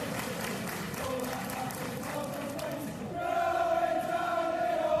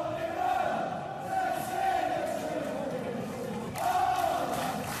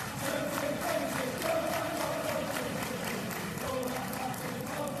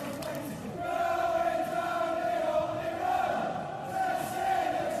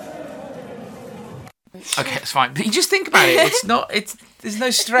 Okay, it's fine. But you just think about it. There's no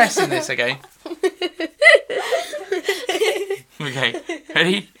stress in this, okay? Okay,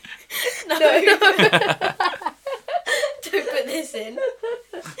 ready? No. Don't put this in.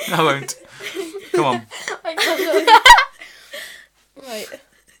 I won't. Come on. I can't. Right.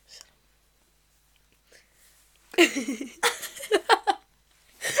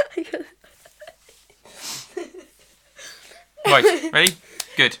 Right, ready?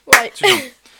 Good. Right. Switch on.